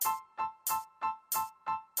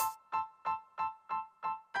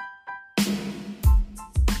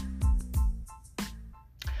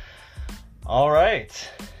All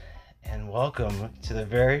right, and welcome to the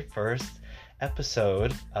very first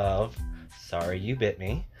episode of Sorry You Bit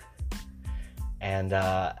Me. And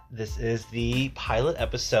this is the pilot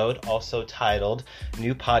episode, also titled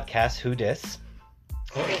New Podcast Who Dis?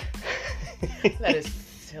 That is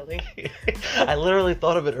silly. I literally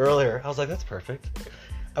thought of it earlier. I was like, that's perfect.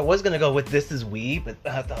 I was going to go with This Is We, but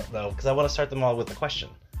I thought no, because I want to start them all with a question.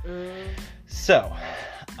 So,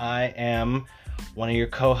 I am one of your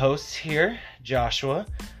co-hosts here, Joshua.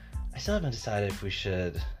 I still haven't decided if we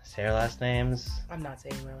should say our last names. I'm not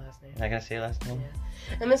saying my last name. Not going to say your last name?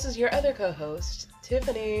 Yeah. And this is your other co-host,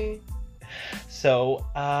 Tiffany. So,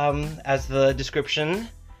 as the description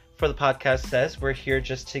for the podcast says, we're here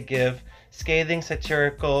just to give scathing,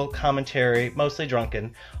 satirical commentary, mostly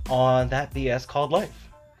drunken, on that BS called life.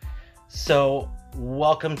 So,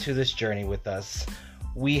 welcome to this journey with us.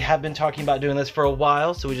 We have been talking about doing this for a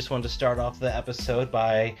while, so we just wanted to start off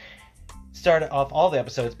all the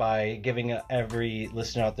episodes by giving every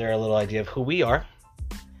listener out there a little idea of who we are.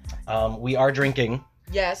 We are drinking.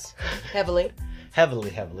 Yes, heavily.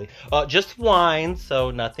 Heavily. Just wine,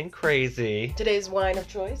 so nothing crazy. Today's wine of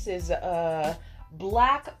choice is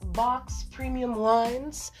Black Box Premium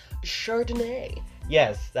Wines Chardonnay.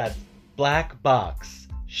 Yes, that's Black Box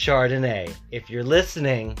Chardonnay. If you're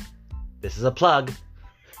listening, this is a plug.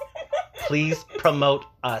 Please promote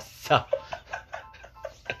us.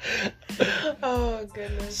 Oh,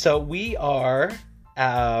 goodness. So we are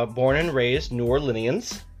born and raised New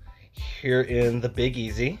Orleanians here in the Big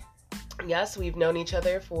Easy. Yes, we've known each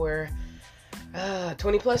other for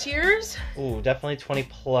 20 plus years. Ooh, definitely 20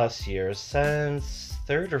 plus years since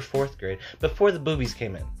 3rd or 4th grade, before the boobies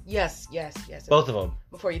came in. Yes. Both of them.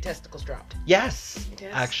 Before your testicles dropped. Yes,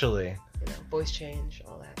 actually. You know, voice change,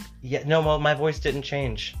 all that. Yeah, no, well, my voice didn't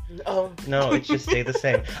change. Oh. No, it just stayed the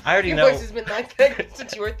same. I already Your know. Your voice has been like that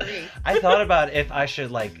since you were 3. I thought about if I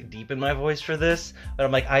should, deepen my voice for this, but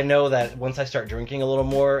I'm like, I know that once I start drinking a little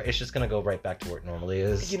more, it's just gonna go right back to where it normally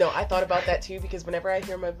is. You know, I thought about that too, because whenever I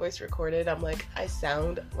hear my voice recorded, I'm like, I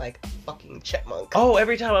sound like a fucking chipmunk. Oh,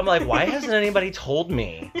 every time I'm like, why hasn't anybody told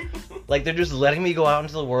me? Like, they're just letting me go out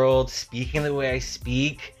into the world, speaking the way I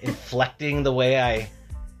speak, inflecting the way I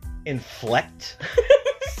inflect.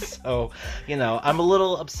 So, you know, I'm a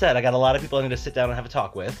little upset. I got a lot of people I need to sit down and have a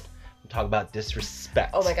talk with. Talk about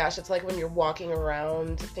disrespect. Oh my gosh, it's like when you're walking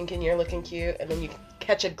around thinking you're looking cute, and then you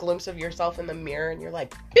catch a glimpse of yourself in the mirror, and you're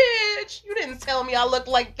like, bitch, you didn't tell me I look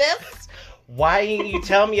like this. Why didn't you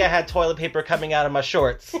tell me I had toilet paper coming out of my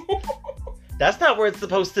shorts? That's not where it's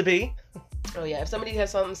supposed to be. Oh yeah, if somebody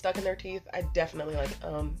has something stuck in their teeth, I definitely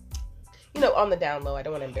on the down low, I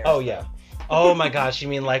don't want to embarrass them. Yeah. Oh my gosh, you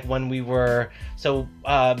mean like when we were... So,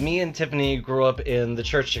 me and Tiffany grew up in the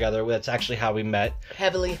church together. That's actually how we met.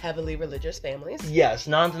 Heavily religious families. Yes,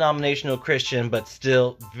 non-denominational Christian, but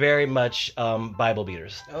still very much Bible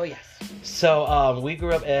beaters. Oh yes. So, we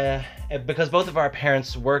grew up... because both of our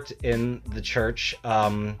parents worked in the church,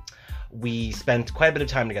 we spent quite a bit of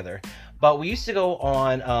time together. But we used to go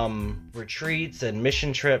on retreats and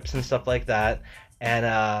mission trips and stuff like that.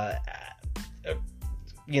 And...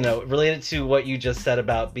 related to what you just said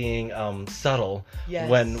about being subtle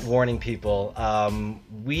when warning people,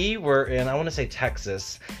 we were in, I want to say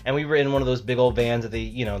Texas, and we were in one of those big old vans that they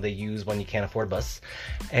use when you can't afford a bus.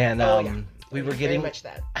 And we were getting... Very much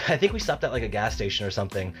that. I think we stopped at like a gas station or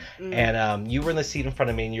something, and you were in the seat in front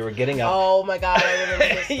of me, and you were getting up. Oh my god, I remember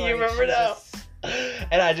this story. You remember now?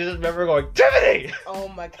 And I just remember going, Tiffany! Oh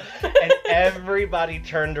my god. And everybody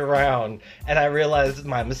turned around, and I realized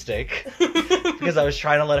my mistake. Because I was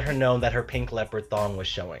trying to let her know that her pink leopard thong was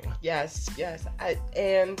showing. Yes.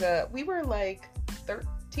 We were like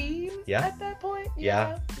 13 at that point.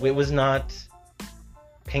 Yeah. It was not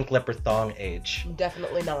pink leopard thong age.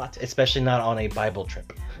 Definitely not. Especially not on a Bible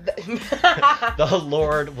trip. The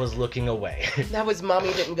Lord was looking away. That was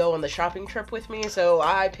mommy didn't go on the shopping trip with me, so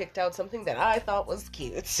I picked out something that I thought was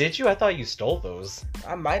cute. Did you? I thought you stole those.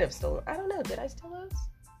 I might have stolen. I don't know. Did I steal those?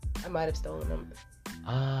 I might have stolen them.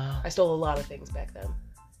 I stole a lot of things back then.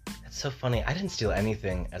 That's so funny. I didn't steal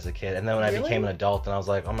anything as a kid, and then when I became an adult, and I was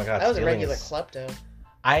like, oh my god, I was a regular klepto.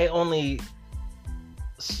 I don't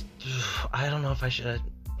know if I should.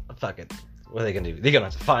 Fuck it. What are they gonna do? They're gonna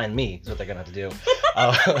have to find me. Is what they're gonna have to do.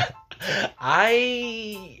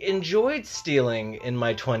 I enjoyed stealing in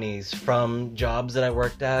my 20s from jobs that I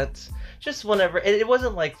worked at, just whenever. It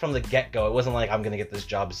wasn't like from the get-go. It wasn't like I'm going to get this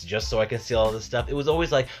job just so I can see all this stuff. It was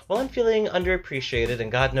always like, well, I'm feeling underappreciated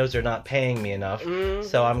and God knows they're not paying me enough. Mm-hmm.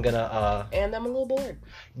 So I'm going to... And I'm a little bored.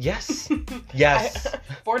 Yes. Yes.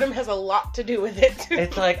 Boredom has a lot to do with it.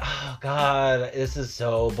 It's like, oh, God, this is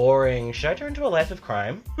so boring. Should I turn to a life of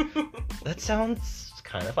crime? That sounds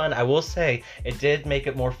kind of fun. I will say, it did make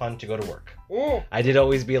it more fun to go to work. Mm. I did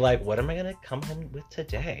always be like, what am I going to come home with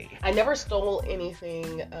today? I never stole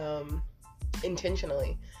anything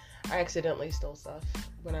intentionally. I accidentally stole stuff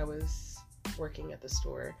when I was working at the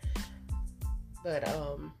store. But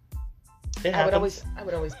I would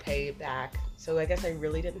always pay back. So I guess I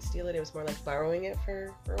really didn't steal it. It was more like borrowing it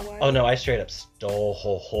for a while. Oh no, I straight up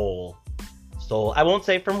stole. I won't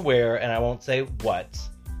say from where, and I won't say what.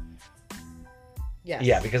 Yes.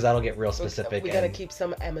 Yeah, because that'll get real specific. We gotta keep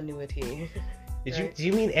some anonymity. Do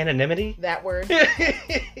you mean anonymity? That word.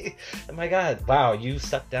 Oh my God! Wow, you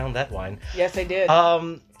sucked down that wine. Yes, I did.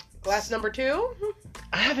 Glass number 2.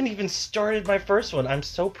 I haven't even started my first one. I'm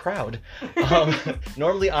so proud.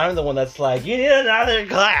 Normally, I'm the one that's like, you need another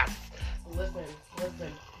glass. Listen.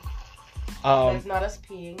 That's not us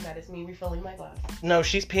peeing. That is me refilling my glass. No,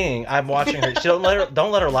 she's peeing. I'm watching her. Don't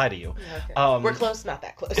let her lie to you. Okay. We're close, not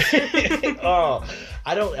that close. Oh,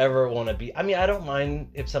 I don't ever want to be. I mean, I don't mind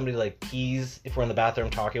if somebody like pees if we're in the bathroom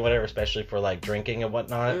talking, whatever, especially for like drinking and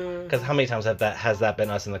whatnot. Because how many times has that been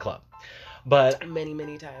us in the club? But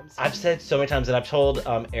many times. I've said so many times that I've told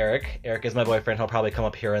Eric is my boyfriend. He'll probably come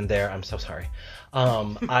up here and there. I'm so sorry.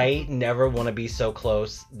 I never want to be so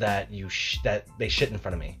close that that they shit in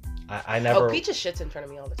front of me. I never. Oh, Peaches shits in front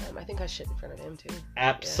of me all the time. I think I shit in front of him too.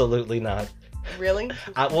 Absolutely not. Really?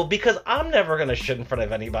 Well, because I'm never gonna shit in front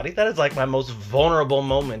of anybody. That is like my most vulnerable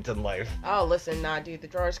moment in life. Oh, listen, nah, dude. The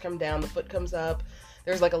drawers come down, the foot comes up.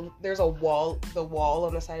 There's a wall, the wall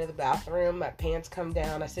on the side of the bathroom. My pants come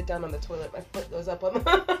down. I sit down on the toilet. My foot goes up on the,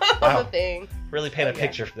 on the thing. Really paint a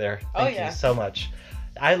picture there. Thank you yeah. so much.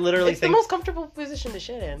 I literally it's the most comfortable position to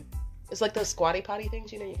shit in. It's like those squatty potty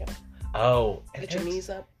things, you gotta. Oh. Get your knees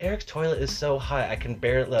up. Eric's toilet is so high. I can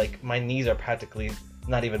barely, my knees are practically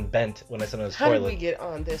not even bent when I sit on his toilet. How did we get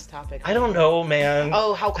on this topic? I don't know, man.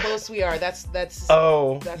 Oh, how close we are. That's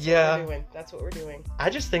Oh, that's yeah. what we're doing. That's what we're doing. I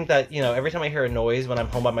just think that, every time I hear a noise when I'm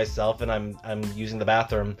home by myself and I'm using the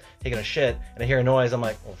bathroom, taking a shit, and I hear a noise, I'm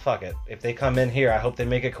like, well, fuck it. If they come in here, I hope they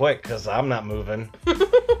make it quick, because I'm not moving.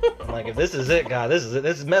 I'm like, if this is it, God, this is it.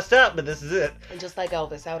 This is messed up, but this is it. And just like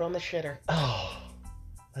Elvis, out on the shitter. Oh,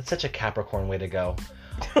 that's such a Capricorn way to go.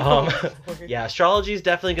 Yeah, astrology is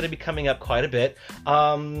definitely going to be coming up quite a bit.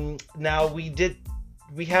 Now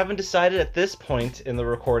we haven't decided at this point in the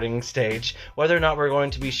recording stage whether or not we're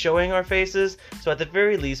going to be showing our faces. So at the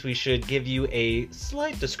very least, we should give you a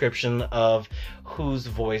slight description of whose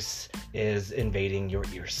voice is invading your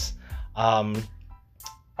ears. I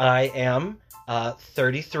am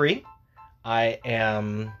 33. I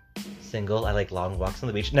am single. I like long walks on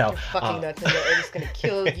the beach. No. You're fucking nuts. I'm just gonna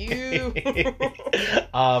kill you.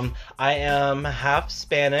 I am half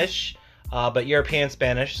Spanish, but European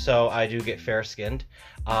Spanish, so I do get fair-skinned.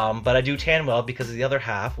 But I do tan well because of the other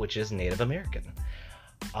half, which is Native American.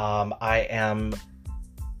 I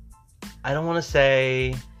don't want to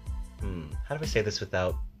say... how do I say this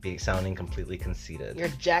without sounding completely conceited? You're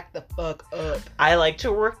jacked the fuck up. I like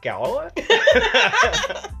to work out.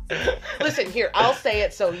 Listen, here, I'll say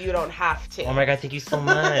it so you don't have to. Oh my God, thank you so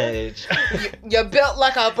much. You're built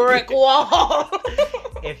like a brick wall.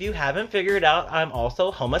 If you haven't figured out, I'm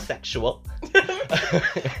also homosexual.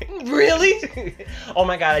 Really? Oh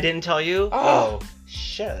my God, I didn't tell you? Oh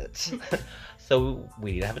shit. So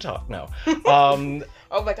we need to have a talk. No.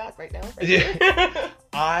 Oh my God, right now? Right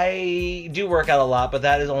I do work out a lot, but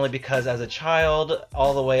that is only because as a child,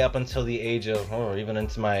 all the way up until the age of, even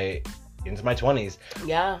into my 20s.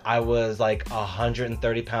 Yeah. I was like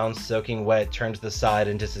 130 pounds soaking wet, turned to the side,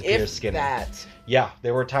 and disappeared skinny. That. Yeah,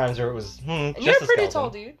 there were times where it was, and just you're a pretty skeleton. tall,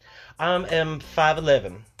 dude. I am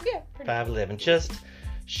 5'11". Yeah, pretty 5'11", just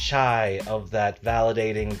shy of that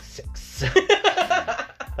validating 6.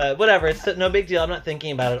 But whatever, it's no big deal. I'm not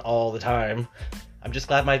thinking about it all the time. I'm just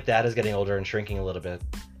glad my dad is getting older and shrinking a little bit.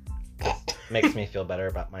 It makes me feel better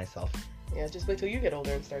about myself. Yeah, just wait till you get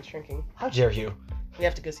older and start shrinking. How dare you? We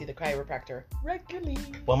have to go see the chiropractor regularly.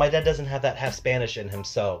 Well, my dad doesn't have that half Spanish in him,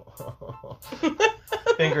 so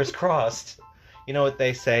fingers crossed. You know what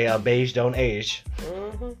they say, beige don't age.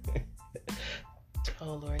 Mm-hmm.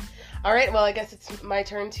 Oh, Lord. All right, well, I guess it's my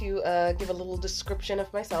turn to give a little description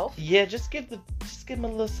of myself. Yeah, just give him a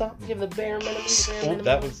little something. Give the bare minimum. Oh,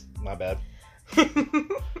 that was my bad.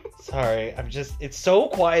 Sorry, it's so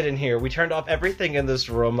quiet in here. We turned off everything in this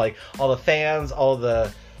room, like all the fans, all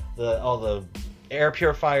the all the air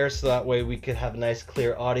purifiers so that way we could have nice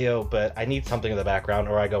clear audio, but I need something in the background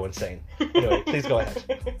or I go insane. Anyway, please go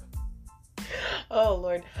ahead. Oh,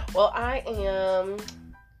 Lord. Well, I am...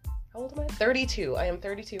 How old am I? 32. I am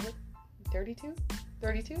 32. 32?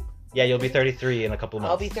 32? Yeah, you'll be 33 in a couple of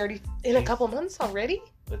months. I'll be 30 in a couple months already?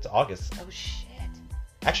 It's August. Oh, shit.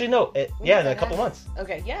 Actually, no. In a couple months.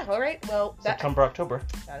 Okay, yeah, all right. Well, September, October.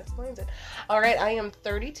 That explains it. All right, I am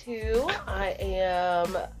 32. I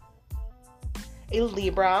am a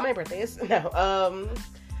Libra. My birthday is... No,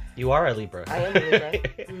 You are a Libra. I am a Libra.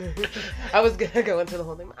 I was going to go into the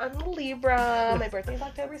whole thing. I'm a Libra. My birthday is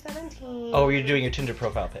October 17th. Oh, you're doing your Tinder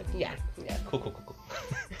profile pic. Yeah. Cool.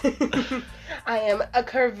 I am a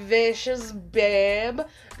curvaceous babe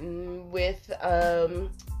with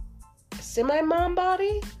semi-mom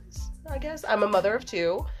body, I guess. I'm a mother of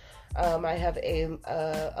two. I have a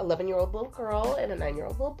 11-year-old little girl and a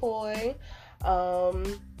 9-year-old little boy.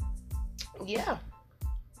 Yeah.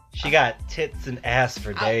 She got tits and ass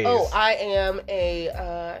for days. I am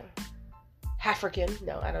a African.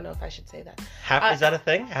 No, I don't know if I should say that. Is that a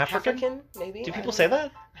thing? African, maybe. Do people say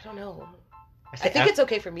that? I don't know. I think it's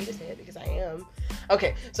okay for me to say it because I am.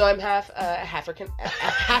 Okay, so I'm half African. I'm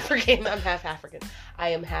half African. I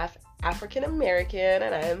am half African American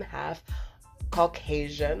and I am half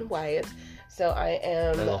Caucasian white. So I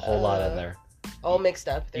am. There's a whole lot in there. All mixed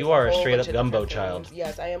up. You are a straight up gumbo child.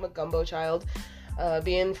 Yes, I am a gumbo child.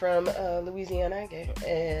 Being from Louisiana,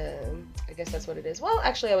 and I guess that's what it is. Well,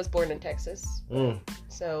 actually, I was born in Texas,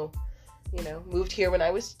 so moved here when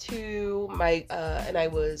I was 2. And I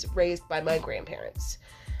was raised by my grandparents.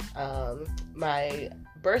 My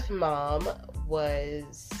birth mom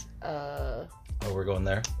was. We're going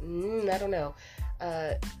there. I don't know.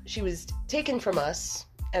 She was taken from us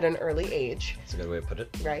at an early age. That's a good way to put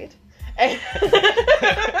it. Right.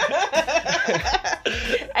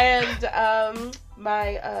 And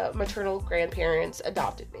my maternal grandparents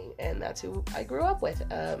adopted me, and that's who I grew up with.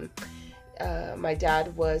 My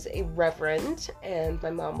dad was a reverend, and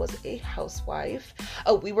my mom was a housewife.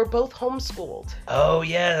 Oh, we were both homeschooled. Oh,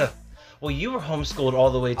 yeah. Well, you were homeschooled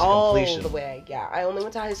all the way to completion. All the way, yeah. I only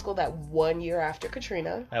went to high school that 1 year after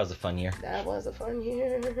Katrina. That was a fun year. That was a fun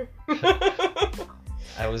year.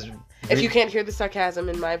 If you can't hear the sarcasm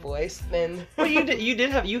in my voice, then well,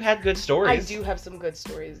 you had good stories. I do have some good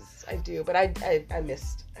stories. I do, but I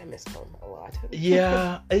missed home a lot.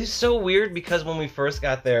 Yeah, it's so weird because when we first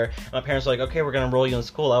got there, my parents were like, "Okay, we're gonna enroll you in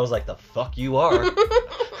school." I was like, "The fuck you are."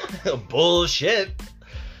 Bullshit.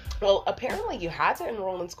 Well, apparently you had to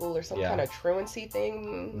enroll in school or some kind of truancy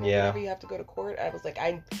thing. Whenever you have to go to court. I was like,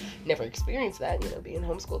 I never experienced that, being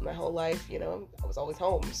homeschooled my whole life. I was always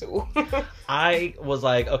home, so. I was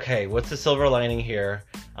like, okay, what's the silver lining here?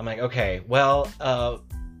 I'm like, okay, well,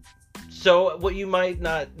 so what you might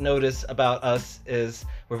not notice about us is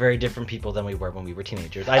we're very different people than we were when we were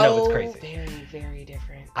teenagers. I know it's crazy. Very, very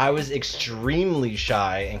different. I was extremely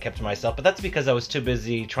shy and kept to myself, but that's because I was too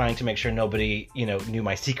busy trying to make sure nobody, knew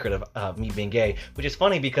my secret of me being gay, which is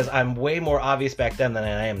funny because I'm way more obvious back then than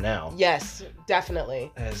I am now. Yes,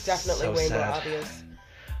 definitely. Definitely way more obvious.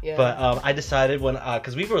 Yeah. But I decided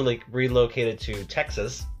because we were relocated to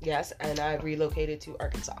Texas. Yes, and I relocated to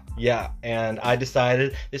Arkansas. Yeah, and I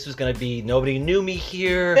decided this was going to be nobody knew me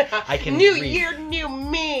here. I can New year, new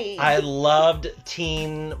me. I loved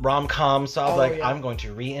teen rom-coms, so I was I'm going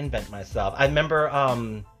to reinvent myself. I remember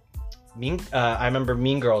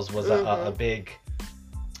Mean Girls was a big.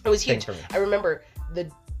 It was huge. Thing for me. I remember the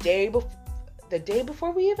day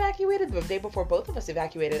before we evacuated, the day before both of us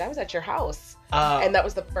evacuated, I was at your house. And that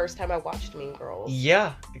was the first time I watched Mean Girls.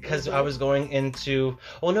 Yeah, because I was going into...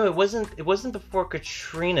 Oh, no, it wasn't before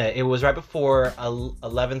Katrina. It was right before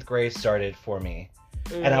 11th grade started for me.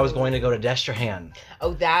 And I was going to go to Destrehan.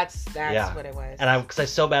 Oh, that's what it was. And because I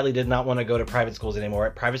so badly did not want to go to private schools anymore.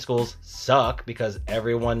 Private schools suck because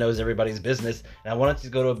everyone knows everybody's business. And I wanted to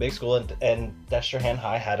go to a big school, and Destrehan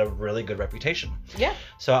High had a really good reputation. Yeah.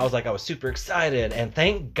 So I was super excited, and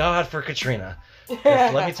thank God for Katrina.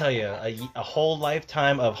 Let me tell you, a whole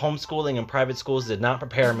lifetime of homeschooling and private schools did not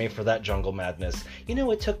prepare me for that jungle madness.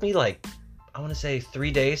 It took me I want to say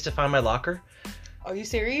 3 days to find my locker. Are you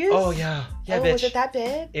serious? Oh, yeah. Yeah, bitch. Was it that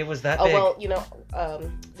big? It was that big. Oh,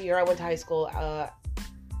 well, the year I went to high school,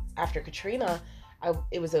 after Katrina,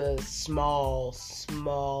 it was a small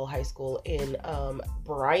high school in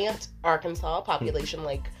Bryant, Arkansas, population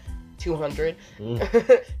 200.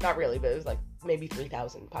 Not really, but it was maybe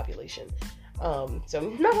 3,000 population.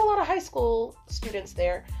 So not a lot of high school students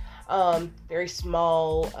there. Very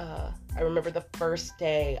small. I remember the first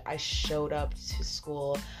day I showed up to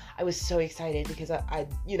school, I was so excited because I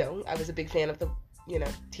was a big fan of the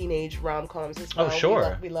teenage rom-coms as well. Oh,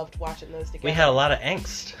 sure. We loved watching those together. We had a lot of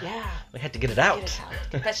angst. Yeah. We had to get it out.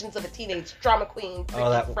 Confessions of a Teenage Drama Queen,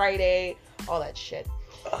 Friday, all that shit.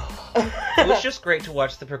 It was just great to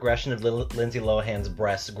watch the progression of Lindsay Lohan's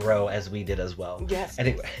breasts grow as we did as well. Yes.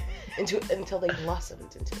 Anyway. Until they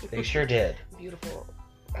blossomed into. They sure did. Beautiful.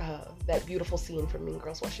 That beautiful scene from Mean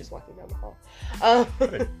Girls while she's walking down the hall.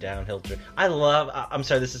 What a downhill trip. I'm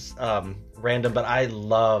sorry, this is random, but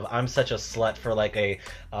I'm such a slut for like a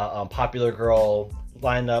popular girl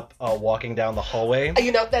lineup walking down the hallway.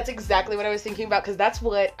 That's exactly what I was thinking about, because that's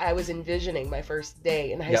what I was envisioning my first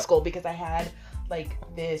day in high school, because I had like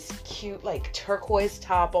this cute like turquoise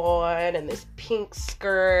top on and this pink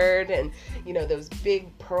skirt and those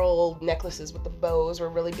big pearl necklaces with the bows were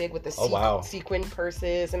really big with the sequin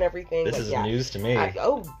purses and everything. This is news to me.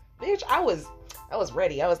 Bitch, I was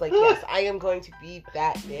ready. I was like, yes, I am going to be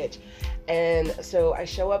that bitch. And so I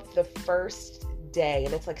show up the first day,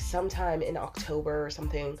 and it's like sometime in October or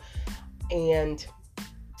something, and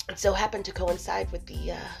it so happened to coincide with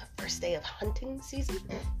the first day of hunting season.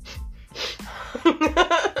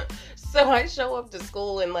 So I show up to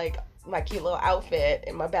school in like my cute little outfit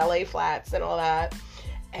and my ballet flats and all that,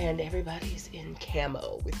 and everybody's in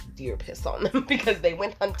camo with deer piss on them because they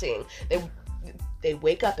went hunting. They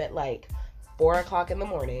wake up at like 4:00 in the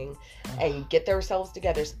morning and get themselves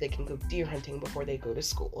together so they can go deer hunting before they go to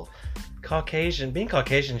school. Being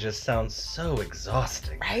Caucasian just sounds so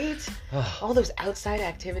exhausting. Right? All those outside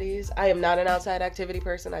activities. I am not an outside activity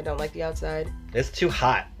person. I don't like the outside. It's too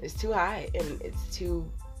hot. It's too hot, and it's too,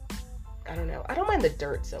 I don't know. I don't mind the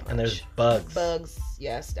dirt so much. And there's bugs. Bugs,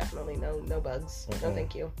 yes, definitely. No bugs. Mm-mm. No,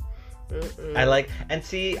 thank you. Mm-mm.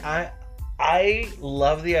 I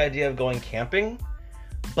love the idea of going camping,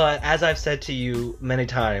 but as I've said to you many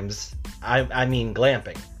times, I mean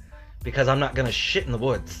glamping, because I'm not gonna shit in the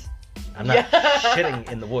woods. I'm not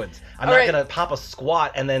shitting in the woods. I'm not gonna pop a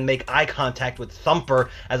squat and then make eye contact with Thumper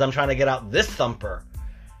as I'm trying to get out this Thumper.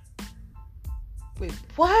 Wait,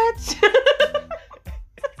 what?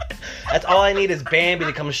 That's all I need is Bambi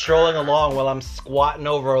to come strolling along while I'm squatting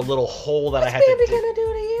over a little hole that I had to dig. What's Bambi gonna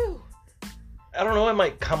do to you? I don't know, it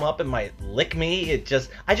might come up and might lick me.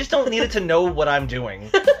 I just don't need it to know what I'm doing.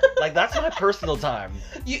 Like, that's my personal time.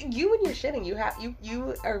 You when you're shitting,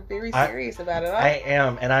 you are very serious about it. Huh? I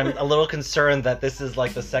am, and I'm a little concerned that this is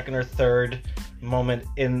like the second or third moment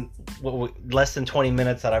in less than 20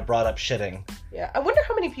 minutes that I brought up shitting. Yeah, I wonder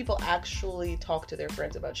how many people actually talk to their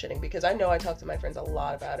friends about shitting, because I know I talk to my friends a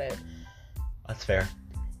lot about it. That's fair.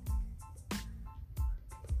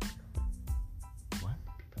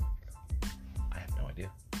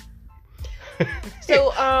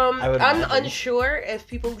 So, I'm unsure if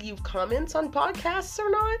people leave comments on podcasts or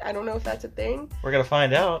not. I don't know if that's a thing. We're going to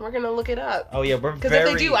find out. We're going to look it up. Oh, yeah, because if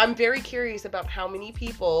they do, I'm very curious about how many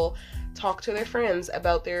people talk to their friends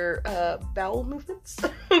about their bowel movements,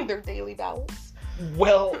 their daily bowels.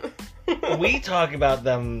 Well, we talk about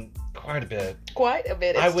them quite a bit. Quite a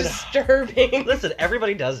bit. It's disturbing. Listen,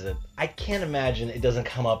 everybody does it. I can't imagine it doesn't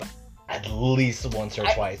come up at least once or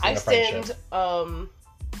twice in a friendship.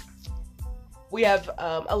 We have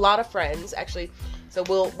a lot of friends, actually, so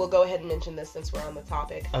we'll go ahead and mention this since we're on the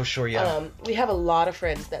topic. Oh, sure, yeah. We have a lot of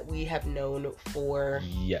friends that we have known for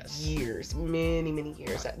years, many, many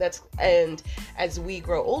years. And as we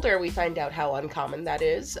grow older, we find out how uncommon that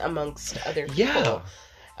is amongst other people.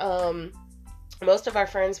 Yeah. Most of our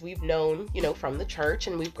friends we've known, from the church,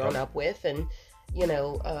 and we've grown up with, and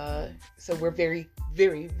so we're very,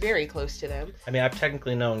 very, very close to them. I mean, I've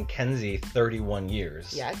technically known Kenzie 31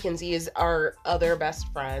 years. Yeah, Kenzie is our other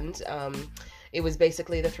best friend. It was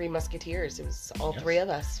basically the Three Musketeers. It was all three of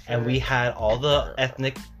us. And we had all the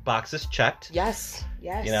ethnic boxes checked. Yes.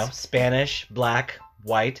 Spanish, black,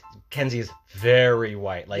 white. Kenzie is very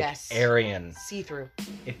white, like Aryan. See-through.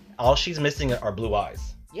 All she's missing are blue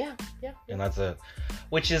eyes. Yeah. And that's it.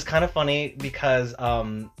 Which is kind of funny because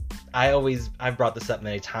I've brought this up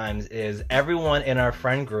many times, is everyone in our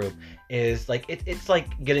friend group is like, it's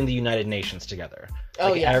like getting the United Nations together.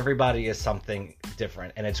 Everybody is something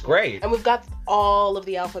different, and it's great. And we've got all of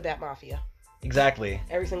the alphabet mafia. Exactly.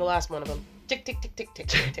 Every single last one of them. Tick, tick, tick, tick, tick,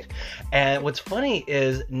 tick, tick. And what's funny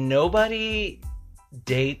is nobody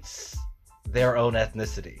dates their own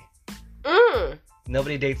ethnicity.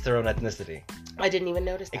 Nobody dates their own ethnicity. I didn't even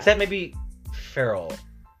notice that. Except maybe Farrell.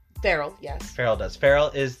 Farrell, yes. Farrell does. Farrell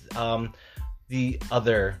is the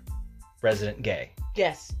other resident gay.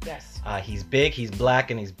 Yes. He's big, he's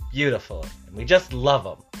black, and he's beautiful. And we just love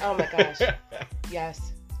him. Oh my gosh.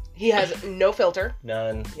 Yes. He has no filter.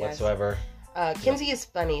 None whatsoever. Kenzie is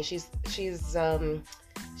funny. She's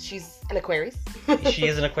She's an Aquarius. She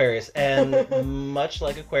is an Aquarius, and much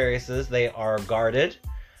like Aquariuses, they are guarded.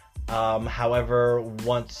 However,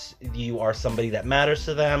 once you are somebody that matters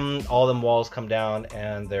to them, all them walls come down,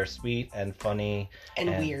 and they're sweet and funny. And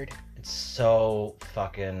weird. It's so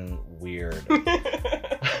fucking weird.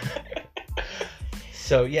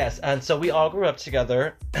 So, yes, and so we all grew up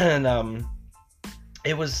together, and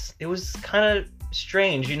it was kind of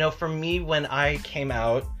strange. You know, for me, when I came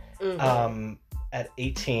out at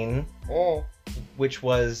 18, which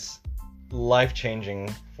was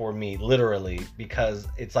life-changing for me, literally, because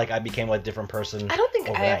it's like I became a different person. I don't think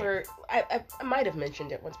overnight. I might have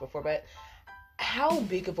mentioned it once before, but how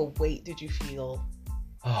big of a weight did you feel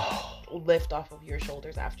lift off of your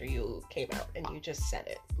shoulders after you came out and you just said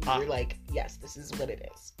it? You were like, yes, this is what it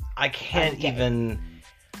is. I can't even...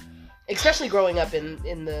 Especially growing up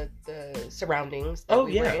in the surroundings that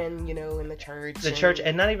we were in, you know, in the church. The church,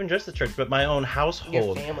 and not even just the church, but my own household.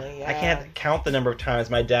 Your family, yeah. I can't count the number of times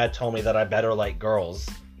my dad told me that I better like girls.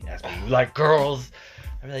 He asked me, you like girls?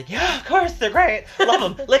 I'd be like, yeah, of course, they're great.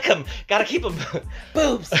 Love them, lick them, gotta keep them.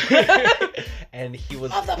 Boobs. And he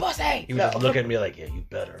was... Love the pussy! He was just looking at me like, yeah, you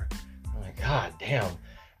better. I'm like, God damn.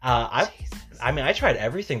 I tried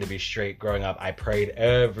everything to be straight growing up. I prayed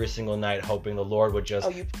every single night hoping the Lord would just... Oh,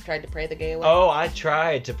 you tried to pray the gay away? Oh, I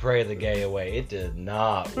tried to pray the gay away. It did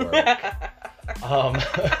not work.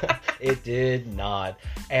 It did not.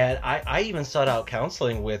 And I even sought out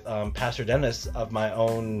counseling with Pastor Dennis of my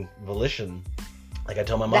own volition. Like I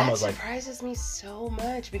told my mom, I was like... That surprises me so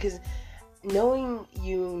much because knowing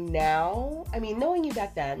you now... I mean, knowing you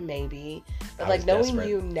back then, maybe. But like knowing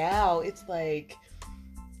you now, it's like...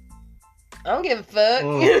 I don't give a fuck.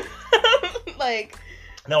 Like...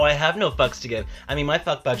 No, I have no fucks to give. I mean, my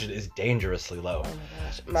fuck budget is dangerously low. Oh my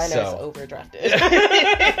gosh. Mine is overdrafted.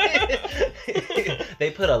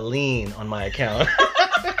 They put a lien on my account.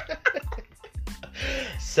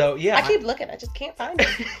 So, yeah. I keep looking. I just can't find them.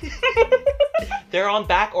 They're on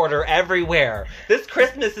back order everywhere. This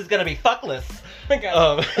Christmas is going to be fuckless. Oh my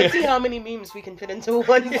God. Let's see how many memes we can fit into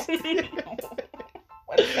one segment.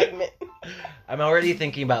 I'm already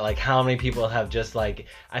thinking about like how many people have just like...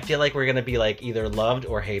 I feel like we're going to be like either loved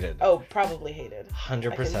or hated. Oh, probably hated.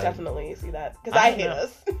 100%. I can definitely see that. Because I hate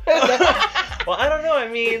us. Well, I don't know. I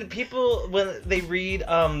mean, people, when they read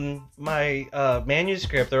my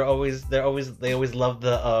manuscript, they always love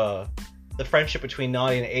the friendship between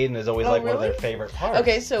Naughty and Aiden is always one of their favorite parts.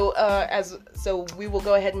 Okay, so so we will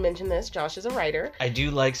go ahead and mention this. Josh is a writer. I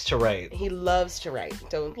do likes to write. He loves to write.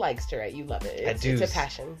 Don't likes to write. You love it. It's a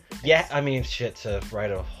passion. Yeah, I mean, shit, to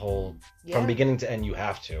write a whole from beginning to end, you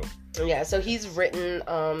have to. Yeah, so he's written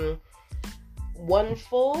one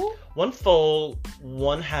full,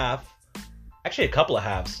 one half, actually a couple of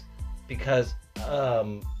halves, because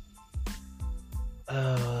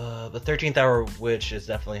the 13th Hour Witch is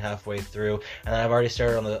definitely halfway through, and I've already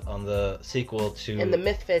started on the sequel to... And the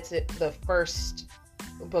Misfits, the first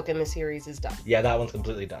book in the series is done. Yeah, that one's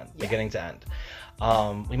completely done, beginning to end.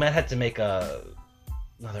 We might have to make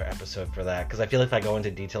another episode for that, because I feel like if I go into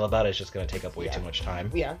detail about it, it's just going to take up way too much time.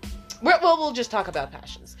 Yeah. We'll just talk about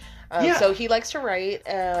passions. So he likes to write,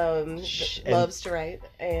 loves to write,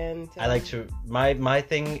 and... I like to... My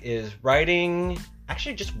thing is writing...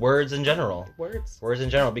 Actually, just words in general. Words in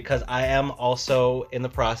general, because I am also in the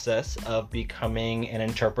process of becoming an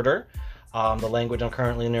interpreter. The language I'm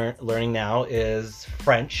currently learning now is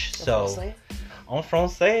French. En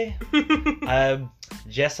français.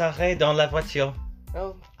 J'essaierai dans la voiture.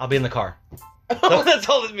 Oh. I'll be in the car. That's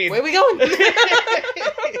all it means. Where are we going?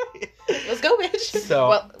 Let's go, bitch.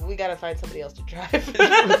 Well, we gotta find somebody else to drive.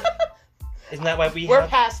 Isn't that why we're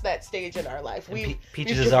past that stage in our life?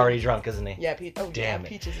 Peaches is already drunk, isn't he? Yeah, damn it.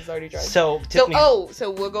 Peaches is already drunk. So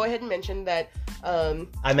we'll go ahead and mention that.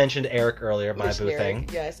 I mentioned Eric earlier, my boo thing.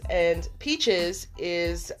 Yes, and Peaches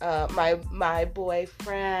is my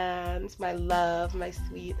boyfriend, my love, my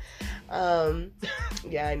sweet.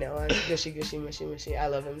 Yeah, I know. I'm gushy, mushy. I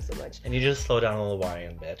love him so much. And you just slow down on the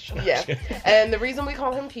Hawaiian, bitch. Yeah, and the reason we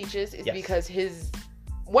call him Peaches is because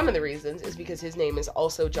one of the reasons is because his name is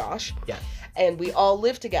also Josh. Yeah. And we all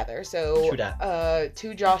live together, so true that.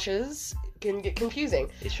 Two Joshes can get confusing.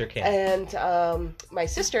 It sure can. And my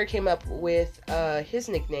sister came up with his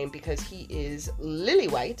nickname because he is lily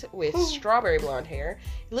white with strawberry blonde hair.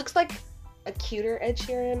 He looks like a cuter Ed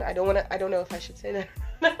Sheeran. I don't know if I should say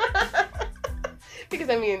that. Because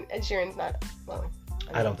I mean Ed Sheeran's not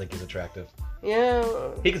I don't think he's attractive. Yeah.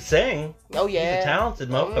 He could sing. Oh yeah. He's a talented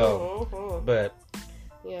mofo. Mm-hmm. But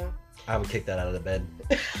yeah. I would kick that out of the bed.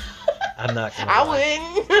 I'm not gonna I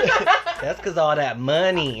wouldn't. That's because all that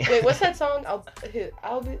money. Wait, what's that song? I'll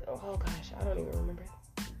be. Oh gosh, I don't even remember.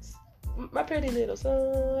 My pretty little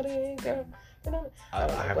sorry girl.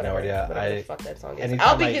 I have no idea. Whatever the fuck that song is.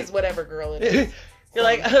 I'll be his whatever girl it is. You're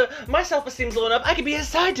like, my self-esteem's low enough, I could be his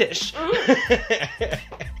side dish.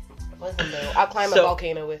 Listen, though, I'll climb a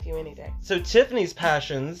volcano with you any day. So Tiffany's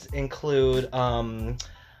passions include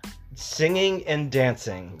singing and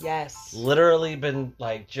dancing. Yes. Literally been,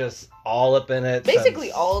 like, just all up in it.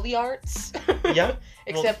 Basically all the arts. Yeah.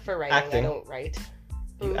 Except for writing. Acting. I don't write.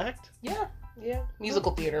 You act? Yeah.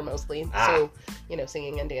 Musical theater mostly. So,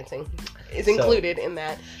 singing and dancing is included in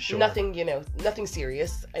that. Sure. Nothing, nothing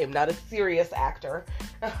serious. I am not a serious actor.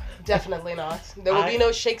 Definitely not. There will be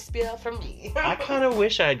no Shakespeare from me. I kind of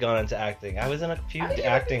wish I had gone into acting. I was in a few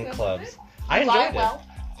acting clubs. I enjoyed it.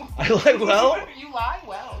 I lie well? You lie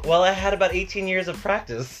well. Well, I had about 18 years of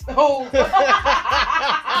practice. Oh.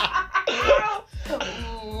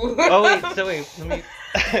 Oh, wait, let me...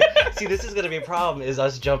 See, this is going to be a problem, is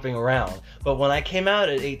us jumping around. But when I came out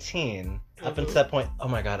at 18, up until that point, oh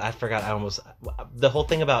my God, I forgot, the whole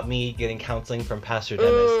thing about me getting counseling from Pastor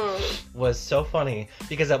Dennis was so funny,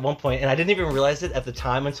 because at one point, and I didn't even realize it at the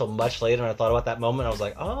time until much later, and I thought about that moment, I was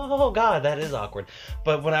like, oh God, that is awkward.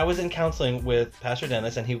 But when I was in counseling with Pastor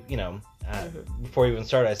Dennis, and he, before we even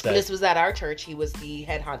started, I said... This was at our church, he was the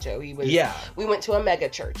head honcho, we went to a mega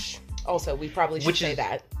church. Also, we probably should say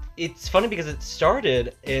that. It's funny because it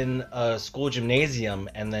started in a school gymnasium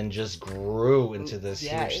and then just grew into this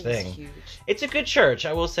huge thing. Huge. It's a good church.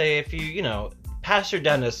 I will say, if Pastor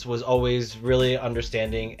Dennis was always really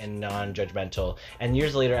understanding and non-judgmental. And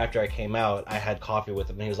years later, after I came out, I had coffee with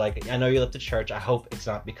him, and he was like, I know you left the church. I hope it's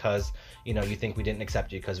not because, you think we didn't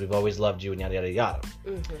accept you, because we've always loved you and yada, yada, yada.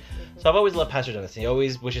 So I've always loved Pastor Dennis. He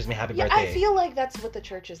always wishes me happy birthday. I feel like that's what the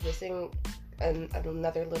church is missing. And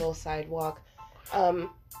another little sidewalk.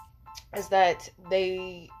 Is that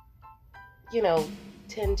they,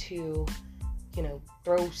 tend to,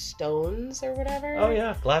 throw stones or whatever. Oh,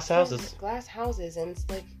 yeah. Glass houses. And it's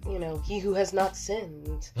like, he who has not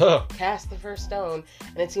sinned cast the first stone.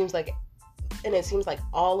 And it seems like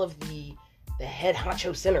all of the head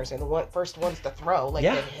honcho sinners are the first ones to throw. Like,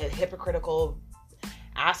 the hypocritical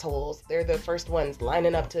assholes. They're the first ones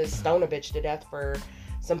lining up to stone a bitch to death for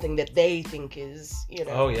something that they think is,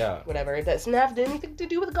 whatever. It doesn't have anything to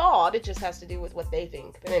do with God. It just has to do with what they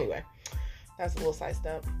think. But anyway, that's a little side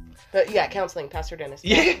step. But yeah, counseling, Pastor Dennis.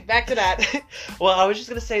 Yeah. Back to that. Well, I was just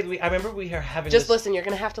going to say, I remember we are having listen, you're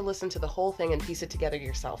going to have to listen to the whole thing and piece it together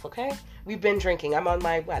yourself, okay? We've been drinking. I'm on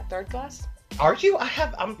my, third glass? Are you?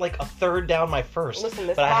 I'm like a third down my first. Listen,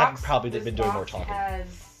 this but box, I haven't probably been doing more talking.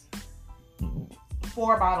 Has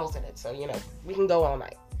 4 bottles in it, so, we can go all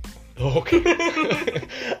night. Okay.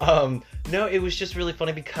 No, it was just really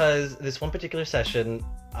funny because this one particular session,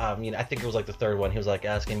 I think it was like the third one, he was like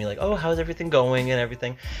asking me like, oh, how's everything going and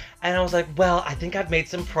everything, and I was like, well, I think I've made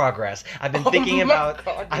some progress. I've been thinking about...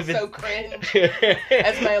 God, so cringe.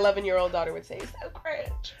 As my 11-year-old daughter would say, so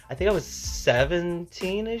cringe. I think I was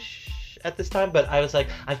 17-ish at this time, but I was like,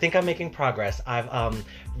 I think I'm making progress. I've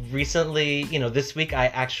recently, this week I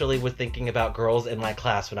actually was thinking about girls in my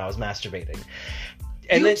class when I was masturbating.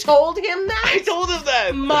 And you told him that? I told him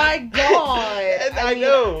that! My God! And I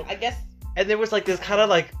know. I guess... And there was like this kind of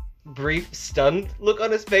like brief stunned look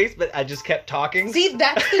on his face, but I just kept talking. See,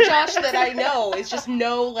 that's the Josh that I know. It's just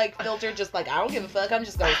no like filter, just like, I don't give a fuck, I'm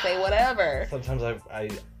just gonna say whatever. Sometimes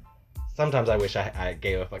I wish I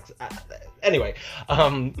gave a fuck. Anyway,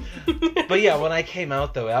 but yeah, when I came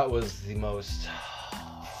out though, that was the most...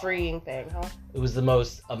 freeing thing, huh? It was the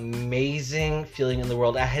most amazing feeling in the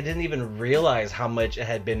world. I didn't even realize how much it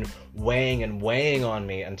had been weighing on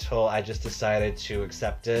me until I just decided to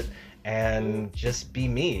accept it and just be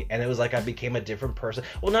me. And it was like I became a different person.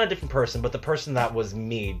 Well, not a different person, but the person that was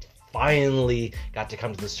me finally got to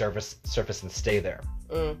come to the surface and stay there.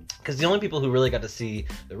 Because the only people who really got to see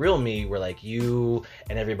the real me were like you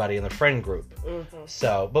and everybody in the friend group.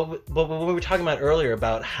 So, but when we were talking about earlier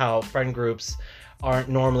about how friend groups aren't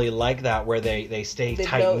normally like that, where they stay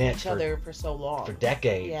tight-knit each other for so long, for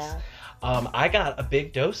decades. Yeah. I got a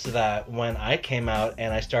big dose of that when I came out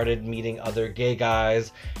and I started meeting other gay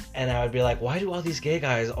guys, and I would be like, why do all these gay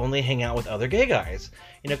guys only hang out with other gay guys?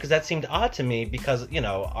 Because that seemed odd to me, because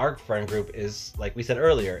our friend group is, like we said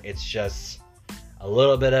earlier, it's just a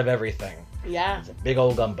little bit of everything. Yeah. It's a big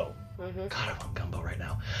old gumbo. God, I want gumbo right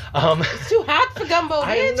now. It's too hot for gumbo,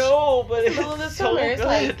 bitch. I know, but it's middle of the so summer. good. It's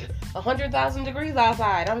like 100,000 degrees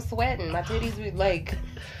outside. I'm sweating. My titties would like...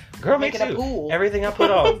 Girl, me too. A pool. Everything I put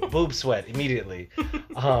on, boob sweat immediately.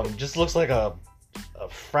 Just looks like a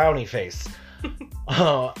frowny face.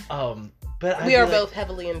 But we are both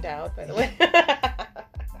heavily endowed, by the way.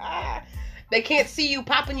 They can't see you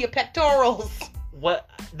popping your pectorals. what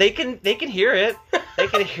they can hear it. They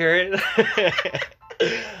can hear it.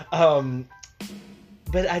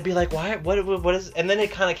 But I'd be like, why? What is? And then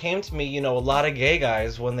it kind of came to me, you know, a lot of gay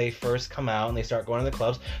guys when they first come out and they start going to the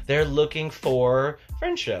clubs, they're looking for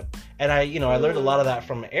friendship. And I learned a lot of that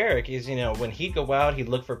from Eric. Is, you know, when he'd go out, he'd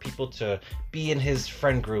look for people to be in his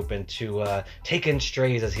friend group and to take in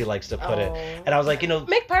strays, as he likes to put it. And I was like, you know,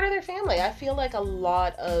 make part of their family. I feel like a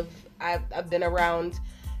lot of I've been around,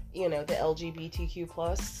 you know, the LGBTQ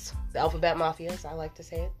plus, the alphabet mafia, as I like to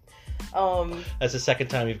say it. That's the second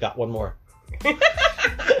time you've got one more.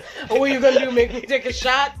 What are you gonna do? Make me take a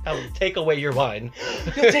shot? I'll take away your wine.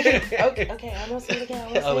 You'll take it. Okay, I'm gonna say it again.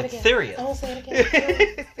 It's serious. I'm gonna say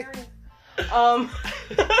it again.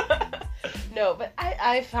 No, but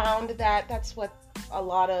I found that that's what a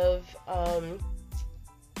lot of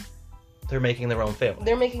they're making their own family.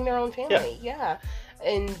 They're making their own family, yeah.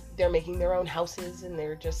 And they're making their own houses, and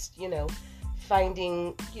they're just, you know,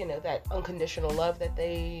 finding, you know, that unconditional love that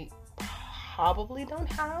they probably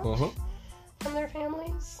don't have from their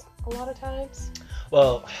families a lot of times.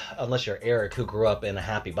 Well, unless you're Eric, who grew up in a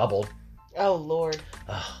happy bubble. Oh, Lord.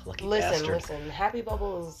 Oh, lucky bastard. Listen. Happy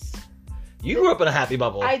bubbles. You grew up in a happy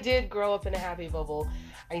bubble. I did grow up in a happy bubble.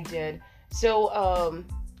 I did. So,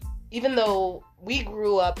 even though we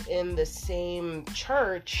grew up in the same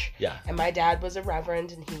church, yeah, and my dad was a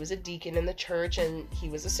reverend, and he was a deacon in the church, and he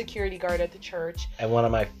was a security guard at the church. And one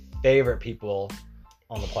of my favorite people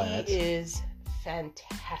on the planet. He is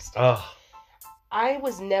fantastic. Oh. I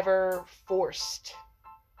was never forced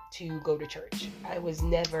to go to church. I was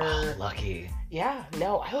never... Oh, lucky. Yeah,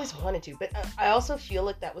 no, I always wanted to. But I also feel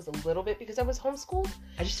like that was a little bit because I was homeschooled.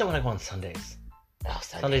 I just don't want to go on Sundays. Oh,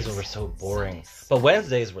 Sundays were so boring. Sundays. But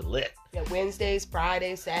Wednesdays were lit. Yeah, Wednesdays,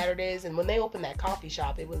 Fridays, Saturdays. And when they opened that coffee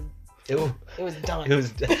shop, it was done. It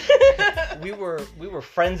was we were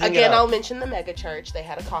friends. Again, I'll mention the mega church. They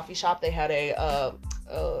had a coffee shop. They had a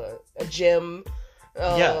gym.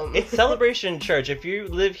 Yeah, it's Celebration Church. If you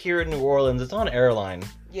live here in New Orleans, it's on Airline.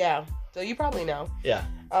 Yeah, so you probably know. Yeah,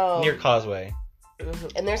 near Causeway. Mm-hmm.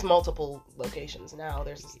 And there's multiple locations now.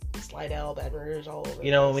 There's Slidell, Baton Rouge, all over.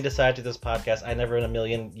 You know, when we decided to do this podcast, I never in a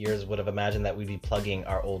million years would have imagined that we'd be plugging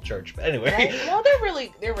our old church. But anyway, right? No, they're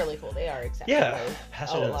really cool. They are accepting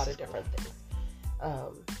a lot of different things.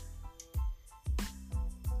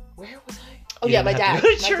 Where was I? Oh yeah, my dad.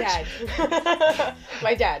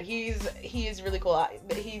 My dad. He is really cool.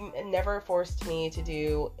 He never forced me to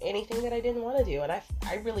do anything that I didn't want to do, and I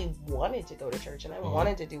really wanted to go to church, and I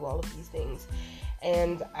wanted to do all of these things,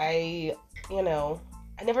 and I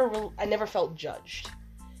never felt judged,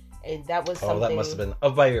 and that was something. Oh, that must have been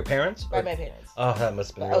by your parents. By my parents. Oh, that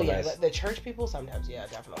must have been real nice. The church people sometimes, yeah,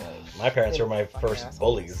 definitely. My parents were my first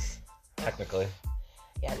bullies, technically.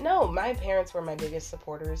 Yeah, no, my parents were my biggest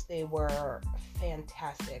supporters. They were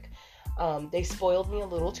fantastic. They spoiled me a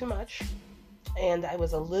little too much, and I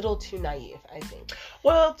was a little too naive, I think.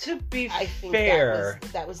 Well, to be fair,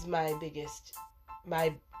 that was my biggest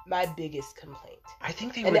complaint. I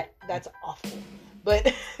think that's awful. But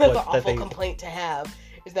that's an awful complaint to have,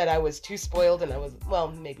 is that I was too spoiled and I was,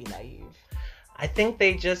 well, maybe naive. I think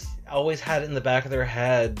they just always had it in the back of their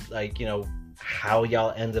head, like, you know, how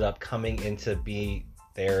y'all ended up coming into be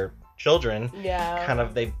their children. Yeah. Kind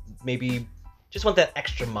of, they maybe just want that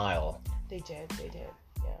extra mile. They did, yeah.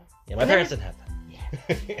 Yeah, my parents didn't have that.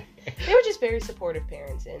 Yeah. They were just very supportive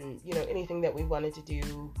parents, and, you know, anything that we wanted to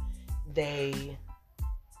do, they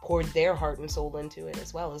poured their heart and soul into it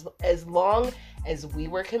as well. As long as we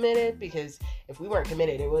were committed, because if we weren't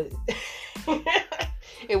committed, it was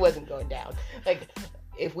it wasn't going down. Like,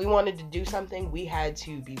 if we wanted to do something, we had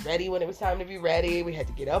to be ready when it was time to be ready. We had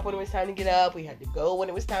to get up when it was time to get up. We had to go when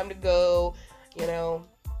it was time to go. You know,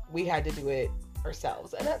 we had to do it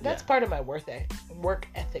ourselves. And that's part of my work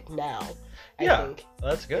ethic now. I think.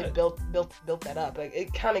 Well, that's good. It built that up. Like,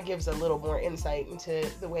 it kind of gives a little more insight into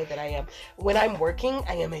the way that I am. When I'm working,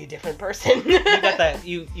 I am a different person. You got that.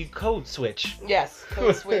 You code switch. Yes,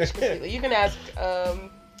 code switch completely. You can ask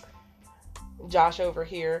Josh over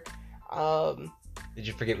here. Did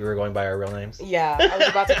you forget we were going by our real names? Yeah, I was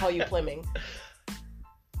about to call you Fleming.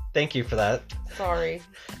 Thank you for that. Sorry.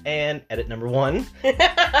 And edit number 1.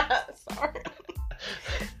 Sorry.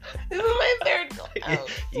 This is my third class.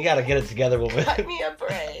 You gotta get it together, woman. Cut me a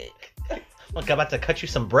break. Look, I'm about to cut you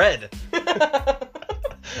some bread.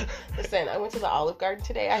 Listen, I went to the Olive Garden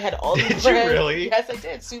today. I had all the bread. Did you really? Yes, I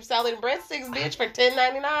did. Soup, salad, and breadsticks, bitch, for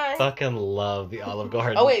 $10.99. Fucking love the Olive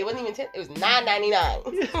Garden. Oh, wait, it wasn't even 10. It was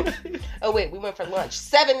 $9.99. Oh, wait, we went for lunch.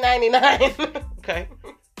 $7.99. Okay.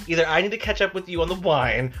 Either I need to catch up with you on the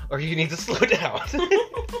wine, or you need to slow down.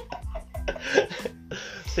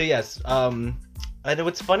 So, yes, And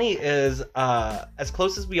what's funny is, as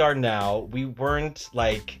close as we are now, we weren't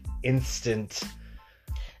like instant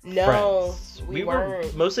friends. We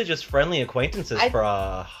weren't. Were mostly just friendly acquaintances for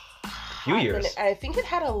a few years. I think it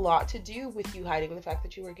had a lot to do with you hiding the fact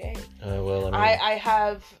that you were gay. Well, I mean, I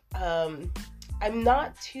have, I'm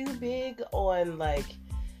not too big on like,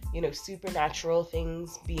 supernatural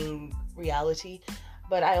things being reality,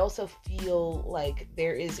 but I also feel like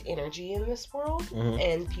there is energy in this world, mm-hmm.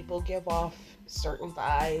 and people give off certain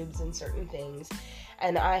vibes and certain things,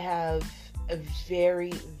 and I have a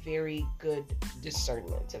very, very good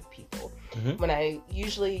discernment of people. Mm-hmm. When I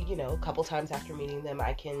usually, a couple times after meeting them,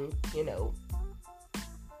 I can,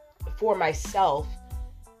 for myself,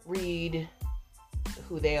 read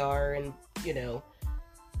who they are, and,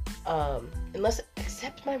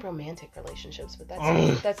 except my romantic relationships, but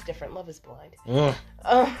that's different. Love is blind.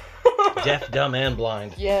 Deaf, dumb, and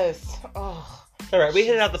blind. Yes. Oh. All right, we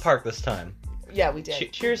hit it out the park this time. Yeah, we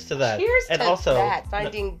did. Cheers to that. Cheers and to also, that.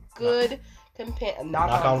 Finding good companion.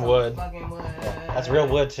 Knock on wood. Fucking wood. That's real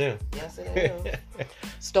wood too. Yes, it is.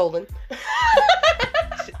 Stolen.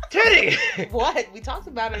 Teddy! What? We talked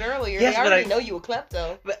about it earlier. Yes, they already know you a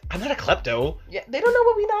klepto. But I'm not a klepto. Yeah, they don't know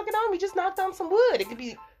what we knocking on. We just knocked on some wood. It could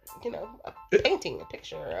be, a painting, a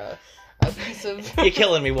picture, a piece of... You're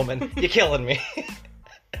killing me, woman. You're killing me.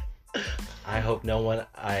 I hope no one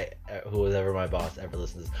who was ever my boss ever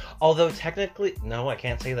listens. Although technically, no, I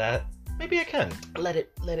can't say that. Maybe I can. Let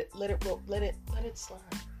it slide.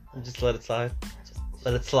 Just let it slide.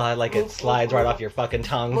 Let it slide like it slides right off your fucking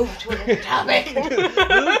tongue. Move to another topic.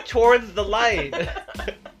 Move towards the light.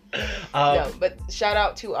 No, but shout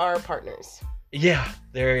out to our partners. Yeah,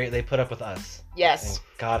 they put up with us. Yes. And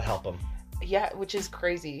God help them. Yeah, which is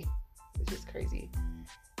crazy.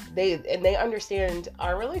 They understand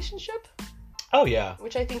our relationship. Oh yeah.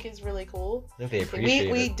 Which I think is really cool. I think they appreciate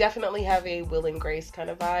it. We definitely have a Will and Grace kind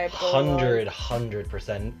of vibe.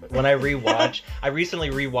 100%. When I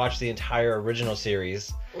recently rewatched the entire original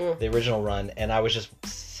series, the original run, and I was just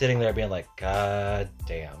sitting there being like, God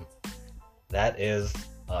damn, that is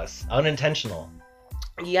us. Unintentional.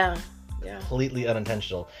 Yeah. Completely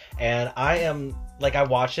unintentional. And I am, like, I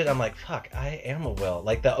watch it, I'm like, fuck, I am a Will.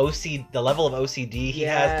 Like, the level of OCD he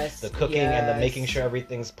has, the cooking and the making sure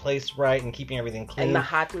everything's placed right and keeping everything clean. And the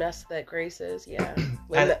hot mess that Grace is, yeah.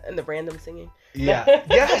 and the random singing. Yeah.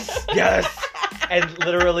 yes! And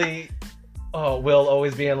literally, Will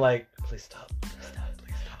always being like, please stop.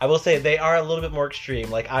 I will say they are a little bit more extreme.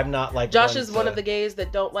 Like, I'm not like... Josh is one of the gays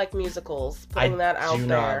that don't like musicals. Putting that out there. I do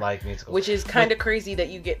not like musicals. Which is kind of crazy that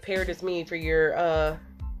you get paired as me for your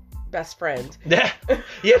best friend. Yeah.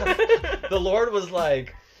 The Lord was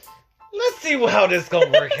like, let's see how this gonna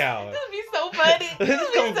work out. This would be so funny. This is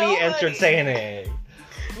gonna be entertaining.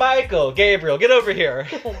 Michael, Gabriel, get over here.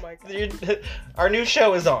 Oh my God. Our new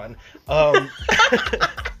show is on.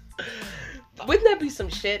 Wouldn't that be some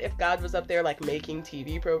shit if God was up there, like, making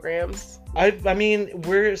TV programs? I mean,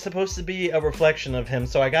 we're supposed to be a reflection of him,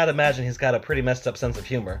 so I gotta imagine he's got a pretty messed up sense of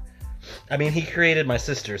humor. I mean, he created my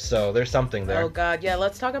sister, so there's something there. Oh, God, yeah,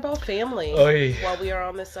 let's talk about family while we are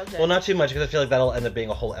on this subject. Well, not too much, because I feel like that'll end up being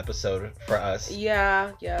a whole episode for us.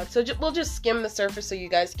 Yeah. So we'll just skim the surface so you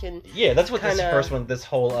guys can... Yeah, that's what this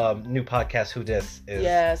whole new podcast, Who Dis, is.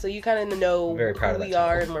 Yeah, so you kind of know very proud who of we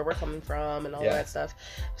are and where we're coming from and all that stuff.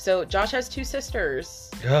 So Josh has 2 sisters.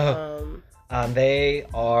 They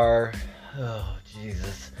are... Oh,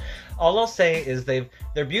 Jesus. All I'll say is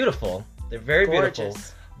they're beautiful. They're very beautiful.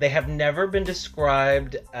 They have never been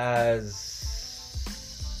described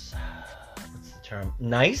as, what's the term?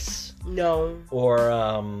 Nice? No. Or,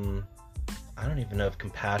 I don't even know if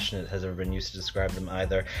compassionate has ever been used to describe them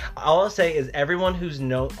either. All I'll say is everyone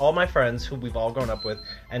all my friends who we've all grown up with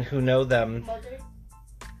and who know them,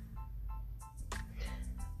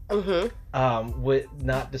 would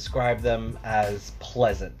not describe them as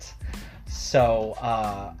pleasant. So,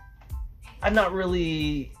 I'm not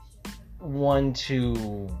really one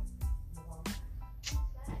to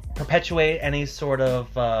perpetuate any sort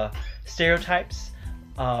of stereotypes,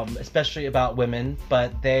 especially about women,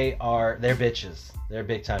 but they're bitches. They're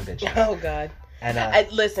big time bitches. Oh God.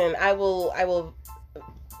 And listen, I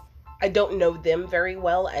don't know them very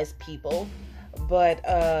well as people, but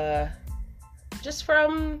just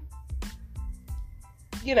from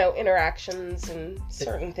interactions and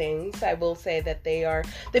certain things, I will say that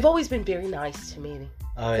they've always been very nice to me.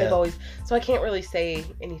 Oh, yeah. So I can't really say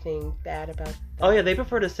anything bad about them. Oh yeah, they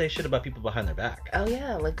prefer to say shit about people behind their back. Oh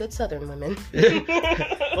yeah, like good Southern women.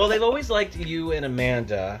 Well, they've always liked you and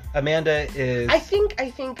Amanda. Amanda is... I think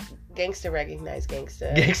gangsta recognize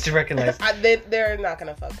gangsta. Gangsta recognize. They're not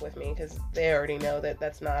gonna fuck with me because they already know that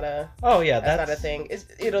that's not a. Oh yeah, that's not a thing.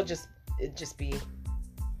 It'll just be.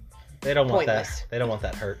 They don't pointless. Want that. They don't want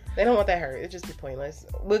that hurt. They don't want that hurt. It'd just be pointless.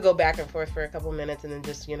 We'll go back and forth for a couple minutes and then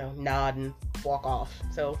just nod and walk off.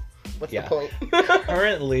 So. What's the point?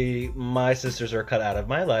 Currently, my sisters are cut out of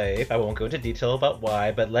my life. I won't go into detail about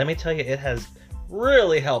why, but let me tell you, it has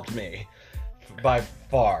really helped me by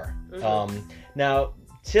far. Mm-hmm. Now,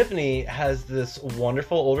 Tiffany has this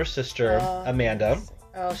wonderful older sister, Amanda.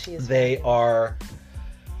 Oh, she is. They are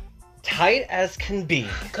tight as can be.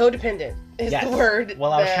 Codependent is the word.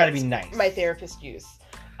 Well, I was trying to be nice. My therapist used.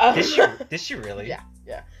 Did she really? Yeah.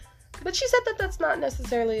 But she said that that's not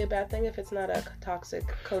necessarily a bad thing if it's not a toxic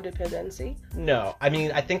codependency. No, I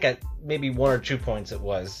mean, I think at maybe 1 or 2 points it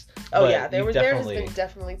was. Oh yeah, there has been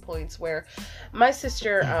definitely points where my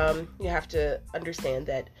sister, you have to understand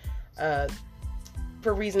that,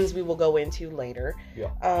 for reasons we will go into later. Yeah.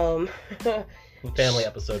 Family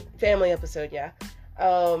episode, yeah.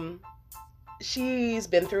 She's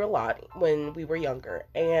been through a lot when we were younger,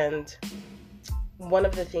 and one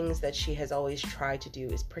of the things that she has always tried to do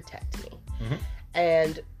is protect me. Mm-hmm.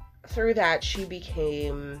 And through that, she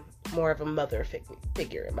became more of a mother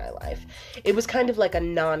figure in my life. It was kind of like a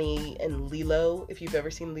Nani and Lilo, if you've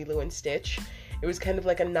ever seen Lilo and Stitch. It was kind of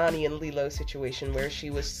like a Nani and Lilo situation where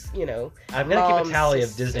she was, I'm going to keep a tally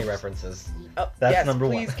of Disney references. Oh, that's yes, number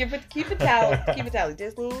one. Please keep a tally. Keep a tally.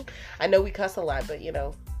 Disney, I know we cuss a lot, but,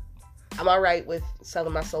 I'm all right with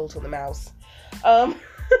selling my soul to the mouse.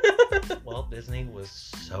 Well, Disney was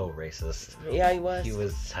so racist. Yeah, he was. He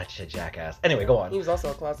was such a jackass. Anyway, go on. He was also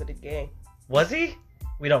a closeted gay. Was he?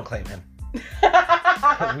 We don't claim him. We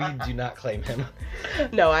do not claim him.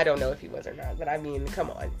 No, I don't know if he was or not, but I mean, come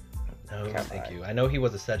on. No, thank you. I know he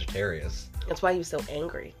was a Sagittarius. That's why he was so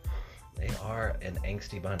angry. They are an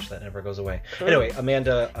angsty bunch. That never goes away. Anyway,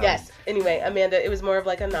 Amanda... yes. Anyway, Amanda, it was more of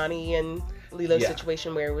like a Nani and Lilo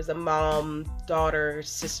situation where it was a mom, daughter,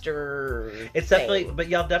 sister It's thing. Definitely... But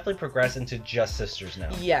y'all definitely progress into just sisters now.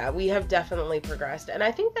 Yeah, we have definitely progressed. And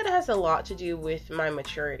I think that has a lot to do with my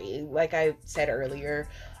maturity. Like I said earlier,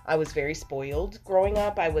 I was very spoiled growing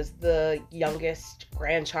up. I was the youngest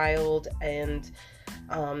grandchild and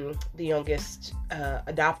the youngest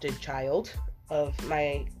adopted child of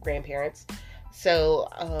my grandparents. So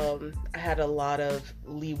I had a lot of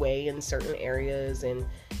leeway in certain areas and,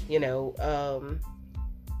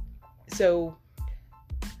 so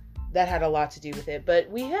that had a lot to do with it. But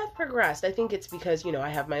we have progressed. I think it's because, I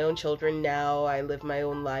have my own children now. I live my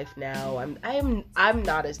own life now. I'm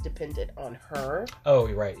not as dependent on her. Oh,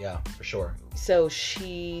 you're right. Yeah, for sure. So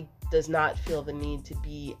she does not feel the need to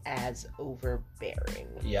be as overbearing.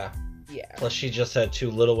 Yeah. Yeah. Plus, she just had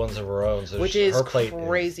 2 little ones of her own, so which is her plate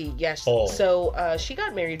crazy. Is yes. full. So she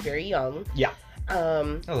got married very young. Yeah.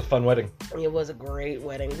 That was a fun wedding. It was a great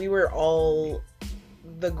wedding. We were all.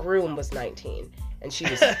 The groom was 19, and she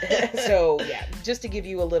was. So yeah, just to give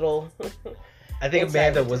you a little. I think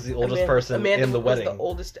Amanda was the oldest person in the wedding. Amanda was the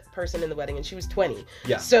oldest person in the wedding, and she was 20.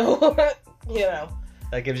 Yeah. So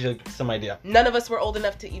that gives you some idea. None of us were old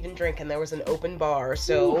enough to even drink, and there was an open bar,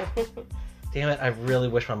 so. Damn it, I really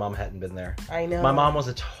wish my mom hadn't been there. I know. My mom was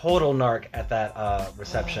a total narc at that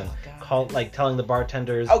reception. Telling the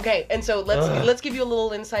bartenders. Okay, and so let's give you a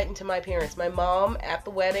little insight into my parents. My mom at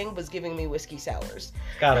the wedding was giving me whiskey sours.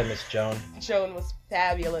 God, I miss Joan. Joan was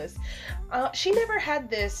fabulous. She never had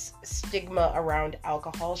this stigma around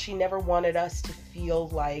alcohol. She never wanted us to feel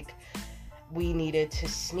like we needed to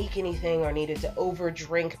sneak anything or needed to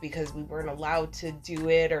overdrink because we weren't allowed to do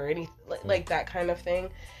it or anything like that kind of thing.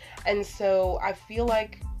 And so I feel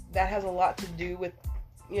like that has a lot to do with,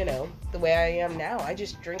 the way I am now. I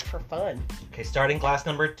just drink for fun. Okay, starting glass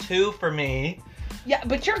number 2 for me. Yeah,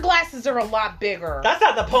 but your glasses are a lot bigger. That's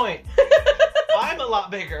not the point. I'm a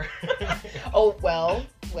lot bigger. Oh, well,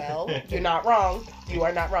 you're not wrong. You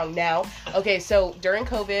are not wrong. Now, okay, so during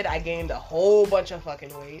COVID, I gained a whole bunch of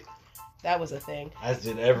fucking weight. That was a thing. As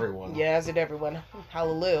did everyone. Yeah, as did everyone.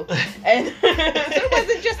 Hallelujah. And so it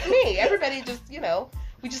wasn't just me. Everybody just,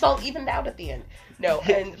 we just all evened out at the end. No,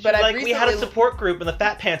 but I recently... we had a support group in the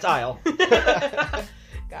fat pants aisle.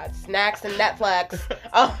 God, snacks and Netflix.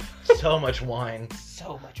 Oh, so much wine.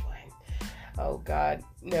 So much wine. Oh God,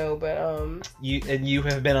 no, but you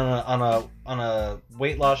have been on a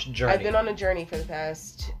weight loss journey. I've been on a journey for the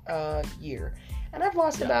past year, and I've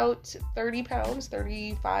lost about 30 pounds,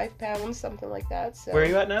 35 pounds, something like that. So where are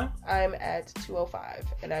you at now? I'm at 205,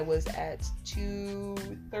 and I was at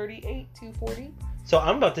 238, 240. So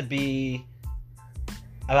I'm about to be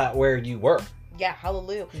about where you were. Yeah,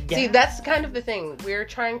 hallelujah. Yeah. See, that's kind of the thing. We're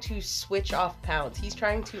trying to switch off pounds. He's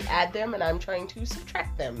trying to add them, and I'm trying to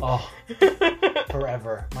subtract them. Oh,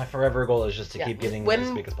 forever. My forever goal is just to keep getting as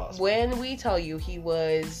big as possible. When we tell you he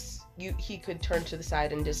could turn to the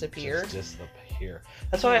side and disappear. Just disappear.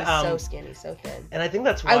 That's why I'm so skinny, so thin. And I think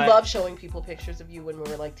that's why I love showing people pictures of you when we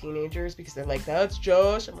were like teenagers because they're like, "That's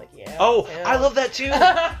Josh." I'm like, "Yeah." Oh, I love that too.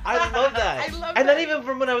 I love that. I love and that. not even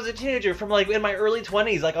from when I was a teenager, from like in my early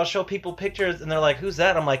 20s, like I'll show people pictures and they're like, "Who's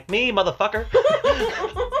that?" I'm like, "Me, motherfucker."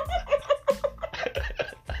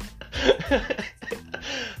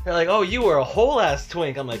 They're like, "Oh, you were a whole ass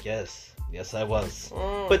twink." I'm like, "Yes, I was."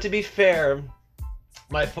 But to be fair,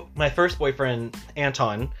 my first boyfriend,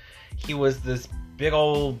 Anton, he was this big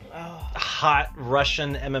old hot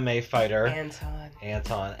Russian MMA fighter.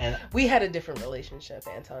 Anton, and we had a different relationship,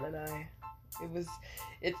 Anton and I. It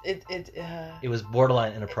was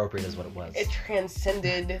borderline inappropriate, is what it was. It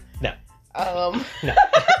transcended. No. No.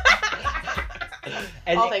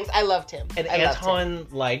 And all things. I loved him. And Anton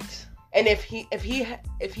liked. And if he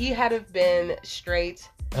had have been straight,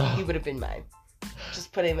 he would have been mine.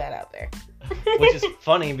 Just putting that out there. Which is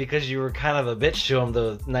funny because you were kind of a bitch to him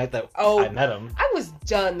the night that I met him. I was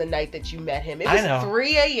done the night that you met him. It was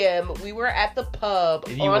 3 a.m. We were at the pub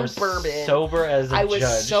you on were Bourbon. Sober as a judge. I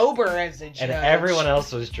was sober as a judge. And everyone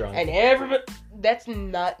else was drunk. And everybody... That's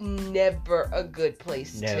never a good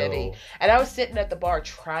place to be. And I was sitting at the bar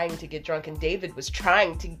trying to get drunk, and David was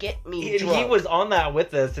trying to get me drunk. He was on that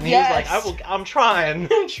with us, and he was like, I'm trying.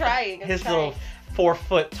 I'm trying. His little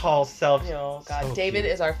 4-foot tall self. Oh, God. So David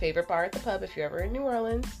cute. is our favorite bar at the pub if you're ever in New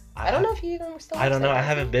Orleans. I don't know if you even still I don't know. I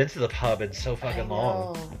haven't been to the pub in so fucking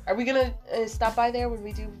long. Are we going to stop by there when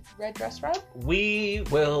we do Red Dress Run? We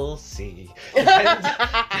will see.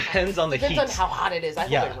 Depends on the heat. Depends on how hot it is. I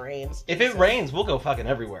hope it rains. If it rains, we'll go fucking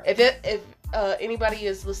everywhere. If anybody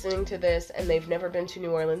is listening to this and they've never been to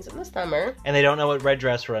New Orleans in the summer. And they don't know what Red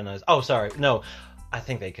Dress Run is. Oh, sorry. No. I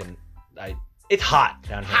think they can... It's hot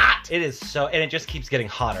down here. It is so... And it just keeps getting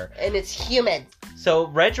hotter. And it's humid. So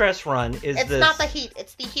Red Dress Run is It's not the heat.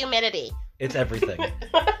 It's the humidity. It's everything.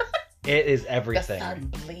 It is everything. The sun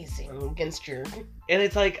blazing against your... And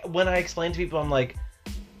it's like, when I explain to people, I'm like,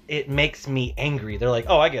 it makes me angry. They're like,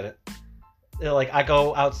 oh, I get it. They're like, I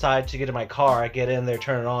go outside to get in my car, I get in there,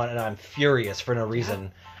 turn it on, and I'm furious for no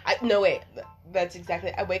reason. No, wait. That's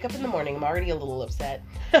exactly... I wake up in the morning, I'm already a little upset.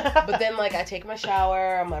 But then, like, I take my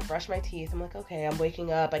shower, I'm like, brush my teeth, I'm like, okay, I'm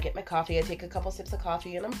waking up, I get my coffee, I take a couple sips of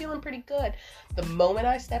coffee, and I'm feeling pretty good. The moment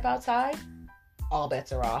I step outside, all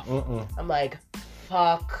bets are off. I'm like,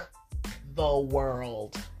 fuck the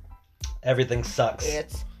world. Everything sucks.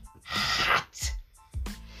 It's hot.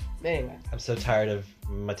 Anyway. I'm so tired of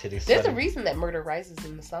my titties There's sweating. a reason that murder rises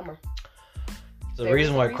in the summer. The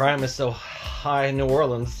reason why crime is so high in New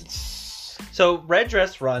Orleans. So Red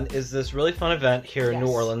Dress Run is this really fun event here in New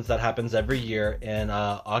Orleans that happens every year in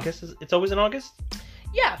August. It's always in August?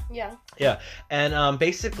 Yeah. Yeah. And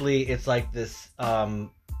basically it's like this...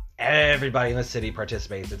 everybody in the city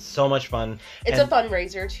participates. It's so much fun. It's a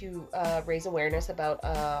fundraiser to raise awareness about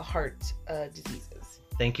heart diseases.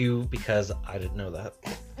 Thank you, because I didn't know that.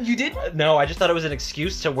 You didn't? No, I just thought it was an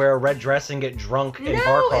excuse to wear a red dress and get drunk and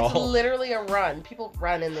bar crawl. No, it's literally a run. People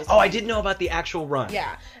run in this. Oh, I didn't know about the actual run.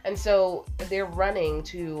 Yeah, and so they're running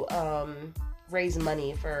to raise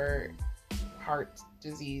money for heart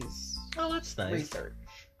disease. Oh, that's nice. Research.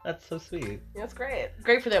 That's so sweet. That's great.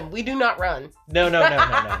 Great for them. We do not run. No.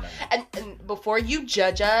 And before you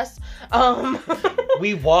judge us,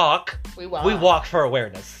 we walk. We walk. We walk for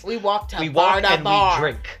awareness. We walk to we bar walk to and bar. we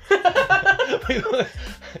drink.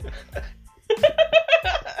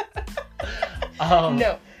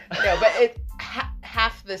 No, but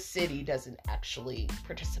half the city doesn't actually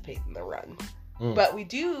participate in the run. But we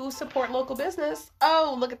do support local business.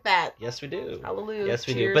 Oh, look at that. Yes, we do. Hallelujah. Yes,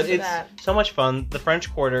 we Cheers do. But to it's that. so much fun. The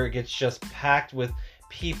French Quarter gets just packed with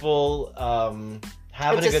people having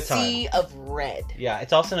a good time. It's a sea of red. Yeah,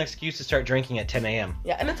 it's also an excuse to start drinking at 10 a.m.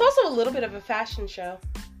 Yeah, and it's also a little bit of a fashion show.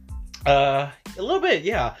 A little bit,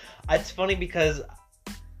 yeah. It's funny because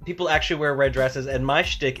people actually wear red dresses, and my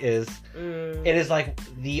shtick is, it is like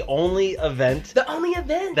the only event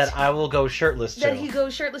that I will go shirtless to. That he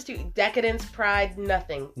goes shirtless to. Decadence, pride,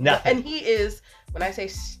 nothing. Nothing. And he is, when I say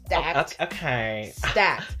stacked, okay.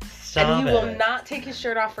 Stacked. And he will not take his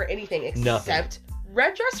shirt off for anything except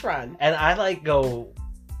Red Dress Run. And I like go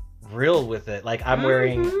real with it. Like I'm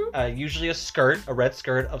wearing usually a skirt, a red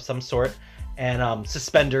skirt of some sort, and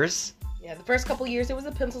suspenders. Yeah, the first couple years it was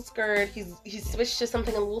a pencil skirt. He's switched to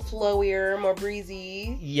something a little flowier, more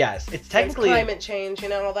breezy. Yes, it's technically... Since climate change,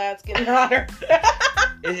 all that's getting hotter.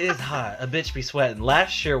 It is hot. A bitch be sweating.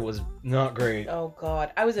 Last year was not great. Oh,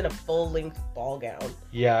 God. I was in a full-length ball gown.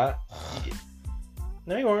 Yeah.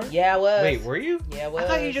 No, you weren't. Yeah, I was. Wait, were you? Yeah, I was. I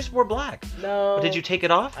thought you just wore black. No. But did you take it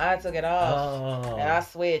off? I took it off. Oh. And I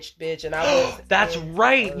switched, bitch. And I was... That's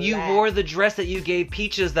right. You wore the dress that you gave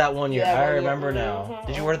Peaches that one year. Yeah, I remember now.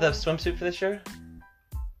 Did you wear the swimsuit for this year?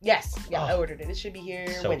 Yes. Yeah, I ordered it. It should be here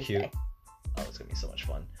Wednesday. Cute. Oh, it's going to be so much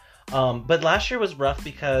fun. But last year was rough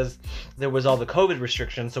because there was all the COVID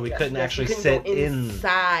restrictions, so we couldn't actually sit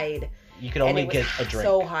inside. You could only get a drink.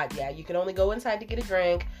 So hot, yeah. You could only go inside to get a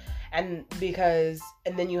drink, and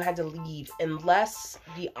then you had to leave unless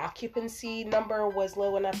the occupancy number was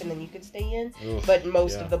low enough, and then you could stay in. Oof, but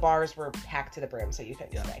most of the bars were packed to the brim, so you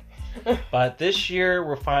couldn't stay. But this year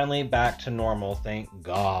we're finally back to normal, thank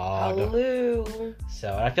God. Hallelujah.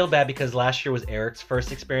 So I feel bad because last year was Eric's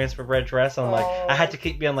first experience with red dress. I'm like, I had to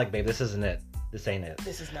keep being like, babe, this isn't it. This ain't it.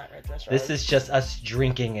 This is not red dress. This is just us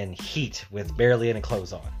drinking in heat with barely any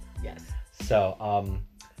clothes on. Yes. So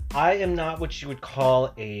I am not what you would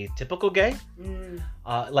call a typical gay.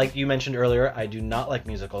 Like you mentioned earlier, I do not like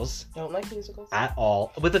musicals. Don't like musicals? At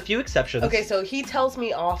all. With a few exceptions. Okay, so he tells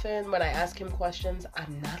me often when I ask him questions,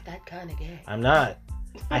 I'm not that kind of gay. I'm not.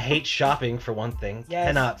 I hate shopping, for one thing. Yes.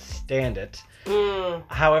 Cannot stand it.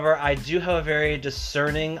 However, I do have a very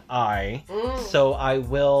discerning eye. So I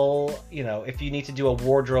will, if you need to do a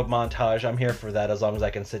wardrobe montage, I'm here for that as long as I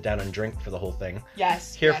can sit down and drink for the whole thing.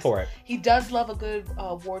 Yes. Here for it. He does love a good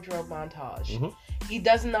wardrobe montage. He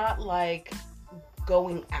does not like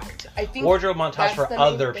going out. I think wardrobe montage for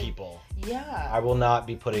other people. Yeah. I will not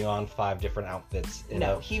be putting on 5 different outfits in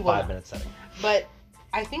a 5-minute setting. But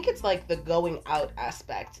I think it's like the going out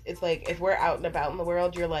aspect. It's like if we're out and about in the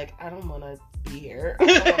world, you're like, I don't want to be here. I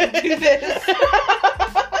don't want to do this.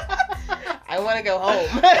 I want to go home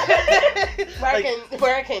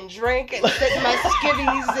where I can drink and sit in my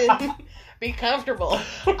skivvies and be comfortable.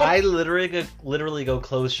 I literally go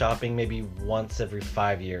clothes shopping maybe once every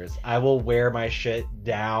 5 years. I will wear my shit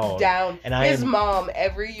down. And his mom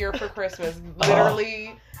every year for Christmas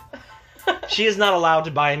literally. She is not allowed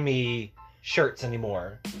to buy me shirts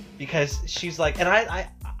anymore because she's like, and I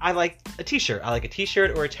like a t-shirt. I like a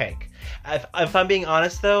t-shirt or a tank. If I'm being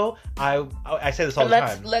honest though, I say this all the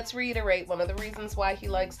time. Let's reiterate, one of the reasons why he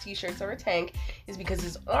likes t-shirts or a tank is because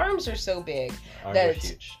his arms are so big are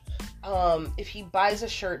huge. If he buys a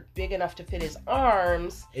shirt big enough to fit his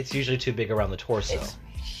arms, it's usually too big around the torso. It's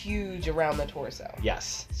huge around the torso.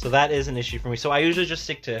 Yes. So that is an issue for me. So I usually just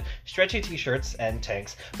stick to stretchy t-shirts and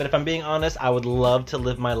tanks. But if I'm being honest, I would love to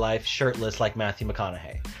live my life shirtless like Matthew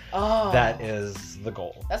McConaughey. Oh. That is the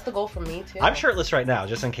goal. That's the goal for me too. I'm shirtless right now,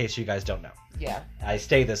 just in case you guys don't know. Yeah. I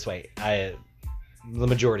stay this way. The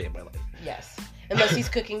majority of my life. Yes. Unless he's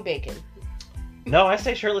cooking bacon. No, I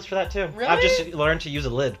stay shirtless for that too. Really? I've just learned to use a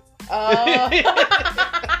lid. I've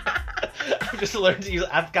just learned to use.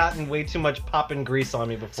 I've gotten way too much popping grease on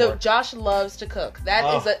me before. So Josh loves to cook.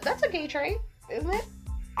 That's a gay trait, isn't it?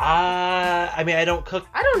 I mean, I don't cook.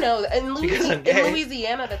 I don't know. In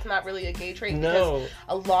Louisiana, that's not really a gay trait. No.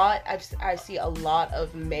 Because I see a lot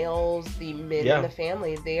of males, the men in the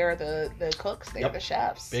family, they are the cooks. They are the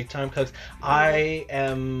chefs. Big time cooks. I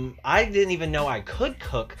didn't even know I could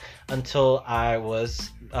cook until I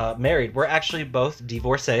was married. We're actually both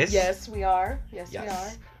divorcees. Yes, we are. Yes, we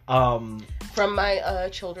are. From my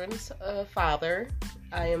children's father.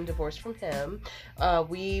 I am divorced from him.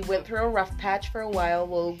 We went through a rough patch for a while.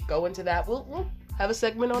 We'll go into that. We'll have a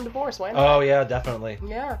segment on divorce. Why not? Oh, yeah, definitely.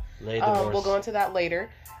 Yeah. Divorce. We'll go into that later.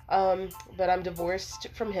 But I'm divorced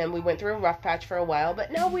from him. We went through a rough patch for a while,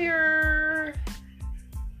 but now we're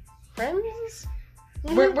friends?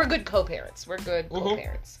 Mm-hmm. We're good co-parents. We're good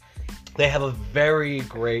co-parents. They have a very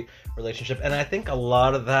great relationship, and I think a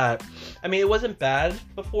lot of that, I mean, it wasn't bad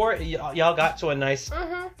before. Y'all got to a nice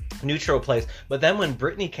neutral place, but then when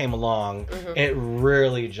Brittany came along, it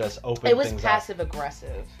really just opened things up. It was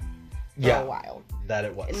passive-aggressive for a while. That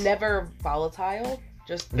it was. Never volatile,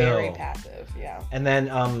 just very passive, yeah. And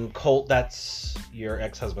then Colt, that's your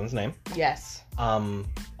ex-husband's name. Yes.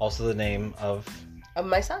 Also the name of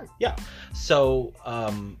my son. Yeah. So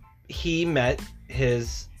he met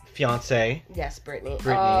his fiance. Yes, Brittany.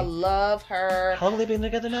 Oh, love her. How long have they been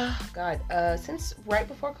together now? God, since right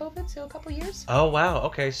before COVID, so a couple years. Oh, wow.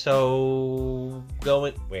 Okay, so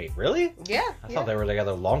wait, really? Yeah. I thought they were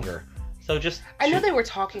together longer. So just... I know they were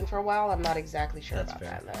talking for a while. I'm not exactly sure about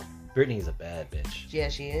that, though. Brittany's a bad bitch. Yeah,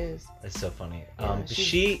 she is. It's so funny. Yeah,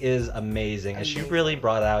 she is amazing, and she really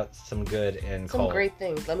brought out some good in Cole. Some great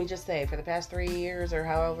things. Let me just say, for the past 3 years or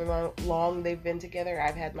however long they've been together,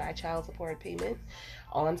 I've had my child support payment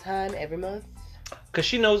on time every month. Because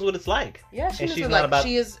she knows what it's like. Yeah, she knows what it's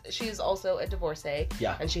like. She is also a divorcee.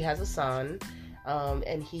 Yeah. And she has a son.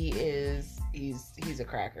 And he's a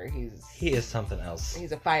cracker. He is something else.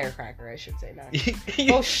 He's a firecracker, I should say. Not.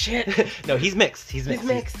 Oh shit! No, he's mixed. He's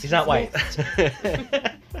mixed. He's not white.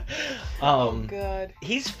 Oh god.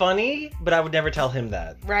 He's funny, but I would never tell him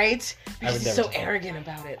that. Right? He's so arrogant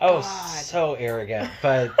about it. Oh, god. So arrogant.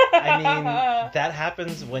 But I mean, that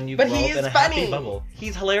happens when you grow up in a happy bubble.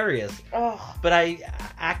 He's hilarious. Oh. But I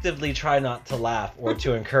actively try not to laugh or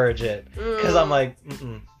to encourage it because I'm like,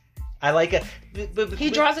 I like it. He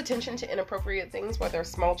draws attention to inappropriate things where there's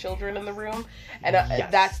small children in the room, and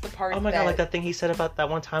that's the part. Oh my god! Like that thing he said about that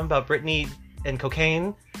one time about Brittany and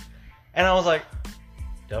cocaine, and I was like,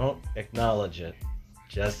 "Don't acknowledge it.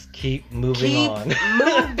 Just keep moving on."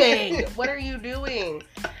 Moving. What are you doing?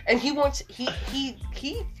 And he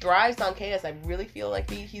thrives on chaos. I really feel like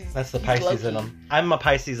he's. That's the Pisces in him. I'm a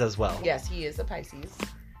Pisces as well. Yes, he is a Pisces.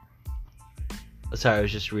 Sorry, I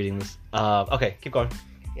was just reading this. Okay, keep going.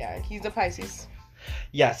 Yeah, he's a Pisces.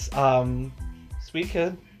 Yes, sweet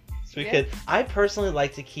kid. I personally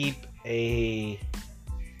like to keep a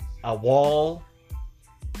wall,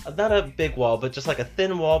 not a big wall, but just like a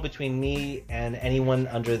thin wall between me and anyone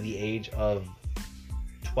under the age of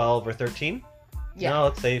 12 or 13. Yeah. No,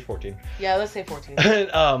 let's say 14. Yeah, let's say 14.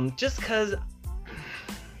 Just because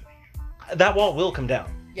that wall will come down.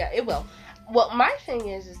 Yeah, it will. Well, my thing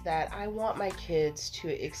is that I want my kids to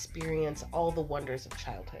experience all the wonders of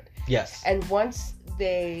childhood. Yes. And once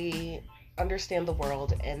they understand the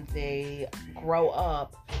world and they grow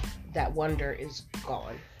up, that wonder is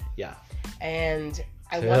gone. Yeah. And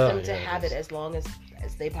I want them to have it as long as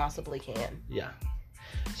they possibly can. Yeah.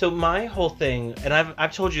 So my whole thing, and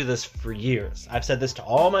I've told you this for years. I've said this to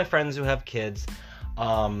all my friends who have kids.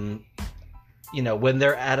 When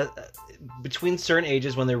they're at between certain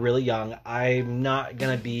ages, when they're really young, I'm not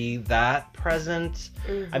gonna be that present.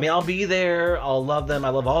 I mean, I'll be there. I'll love them. I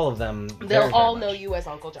love all of them. They'll all know you as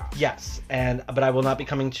Uncle Josh. Yes, but I will not be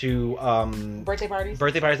coming to birthday parties.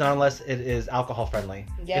 Not unless it is alcohol friendly.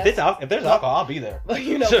 Yes. If there's alcohol, I'll be there. Well,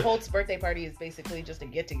 Colt's birthday party is basically just a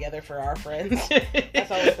get together for our friends.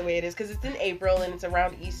 That's always the way it is because it's in April and it's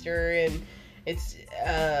around Easter and. It's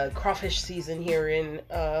crawfish season here in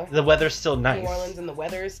the weather's still nice. New Orleans, and the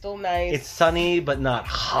weather is still nice. It's sunny but not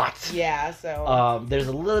hot. Yeah, so there's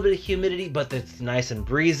a little bit of humidity, but it's nice and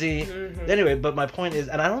breezy. Anyway, but my point is,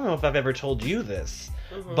 and I don't know if I've ever told you this,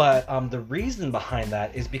 but the reason behind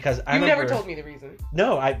that is because you never told me the reason.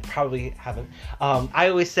 No, I probably haven't. I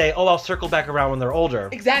always say, I'll circle back around when they're older.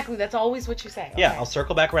 Exactly, that's always what you say. Okay. Yeah, I'll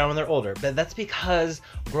circle back around when they're older. But that's because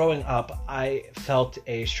growing up, I felt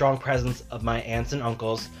a strong presence of my aunts and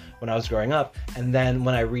uncles when I was growing up. And then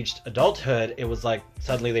when I reached adulthood, it was like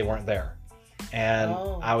suddenly they weren't there. And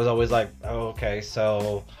I was always like, oh, okay,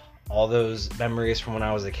 so all those memories from when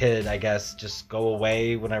I was a kid, I guess, just go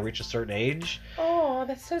away when I reach a certain age. Oh,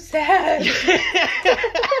 that's so sad.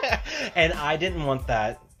 And I didn't want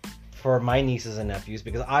that for my nieces and nephews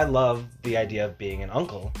because I love the idea of being an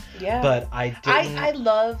uncle. Yeah. But I didn't... I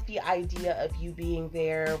love the idea of you being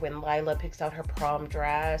there when Lila picks out her prom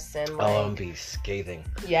dress and like... Oh, and be scathing.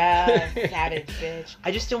 Yeah, savage bitch.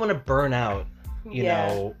 I just didn't want to burn out, you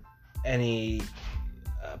know, any...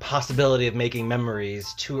 possibility of making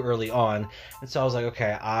memories too early on, and so I was like,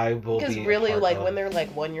 okay, I will be. Because really, like when they're like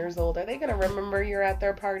 1 year old, are they gonna remember you're at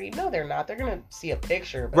their party? No, they're not. They're gonna see a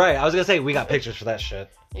picture. But... Right. I was gonna say we got pictures for that shit.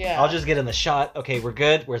 Yeah. I'll just get in the shot. Okay, we're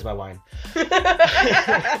good. Where's my wine?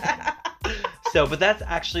 So, but that's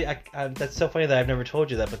actually that's so funny that I've never told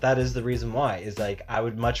you that, but that is the reason why. Is like I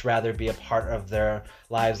would much rather be a part of their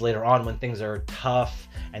lives later on when things are tough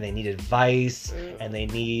and they need advice and they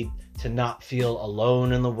need to not feel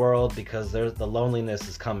alone in the world because the loneliness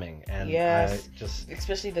is coming. And yes,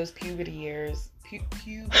 especially those puberty years.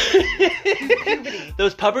 Puberty.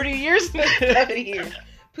 Those puberty years? Puberty years.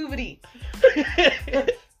 Puberty.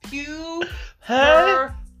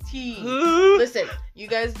 Listen, you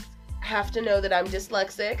guys have to know that I'm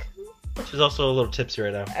dyslexic. She's also a little tipsy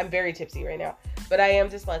right now. I'm very tipsy right now. But I am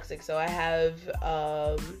dyslexic, so I have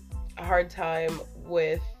a hard time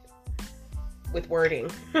with wording.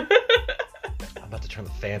 I'm about to turn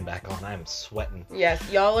the fan back on. I'm sweating. Yes,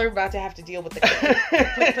 y'all are about to have to deal with the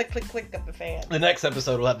click, click, click, click of the fan. The next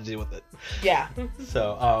episode we'll have to deal with it. Yeah.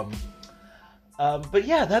 So, but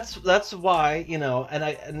yeah, that's why, you know,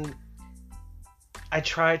 and I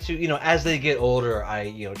try to, as they get older,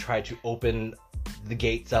 I, try to open the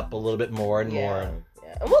gates up a little bit more and more.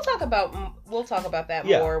 Yeah. And we'll talk about that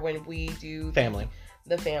more when we do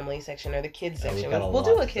the family section or the kids section. We'll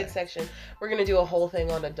do a kids section. We're going to do a whole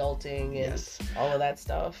thing on adulting and all of that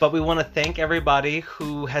stuff. But we want to thank everybody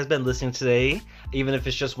who has been listening today, even if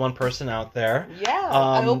it's just one person out there.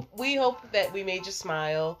 Yeah. We hope that we made you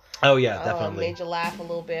smile. Oh, yeah, definitely. Made you laugh a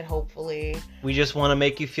little bit, hopefully. We just want to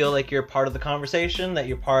make you feel like you're part of the conversation, that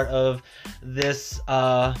you're part of this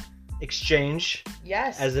exchange.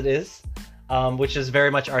 Yes. As it is, which is very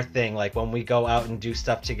much our thing. Like when we go out and do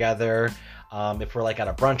stuff together, if we're like at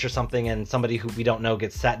a brunch or something and somebody who we don't know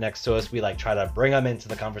gets sat next to us, we like try to bring them into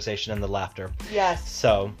the conversation and the laughter. Yes.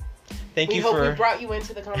 So we hope we brought you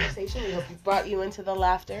into the conversation. We hope we brought you into the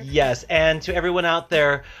laughter. Yes. And to everyone out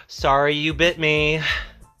there, sorry you bit me.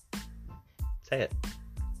 Say it.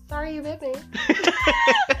 Sorry you bit me.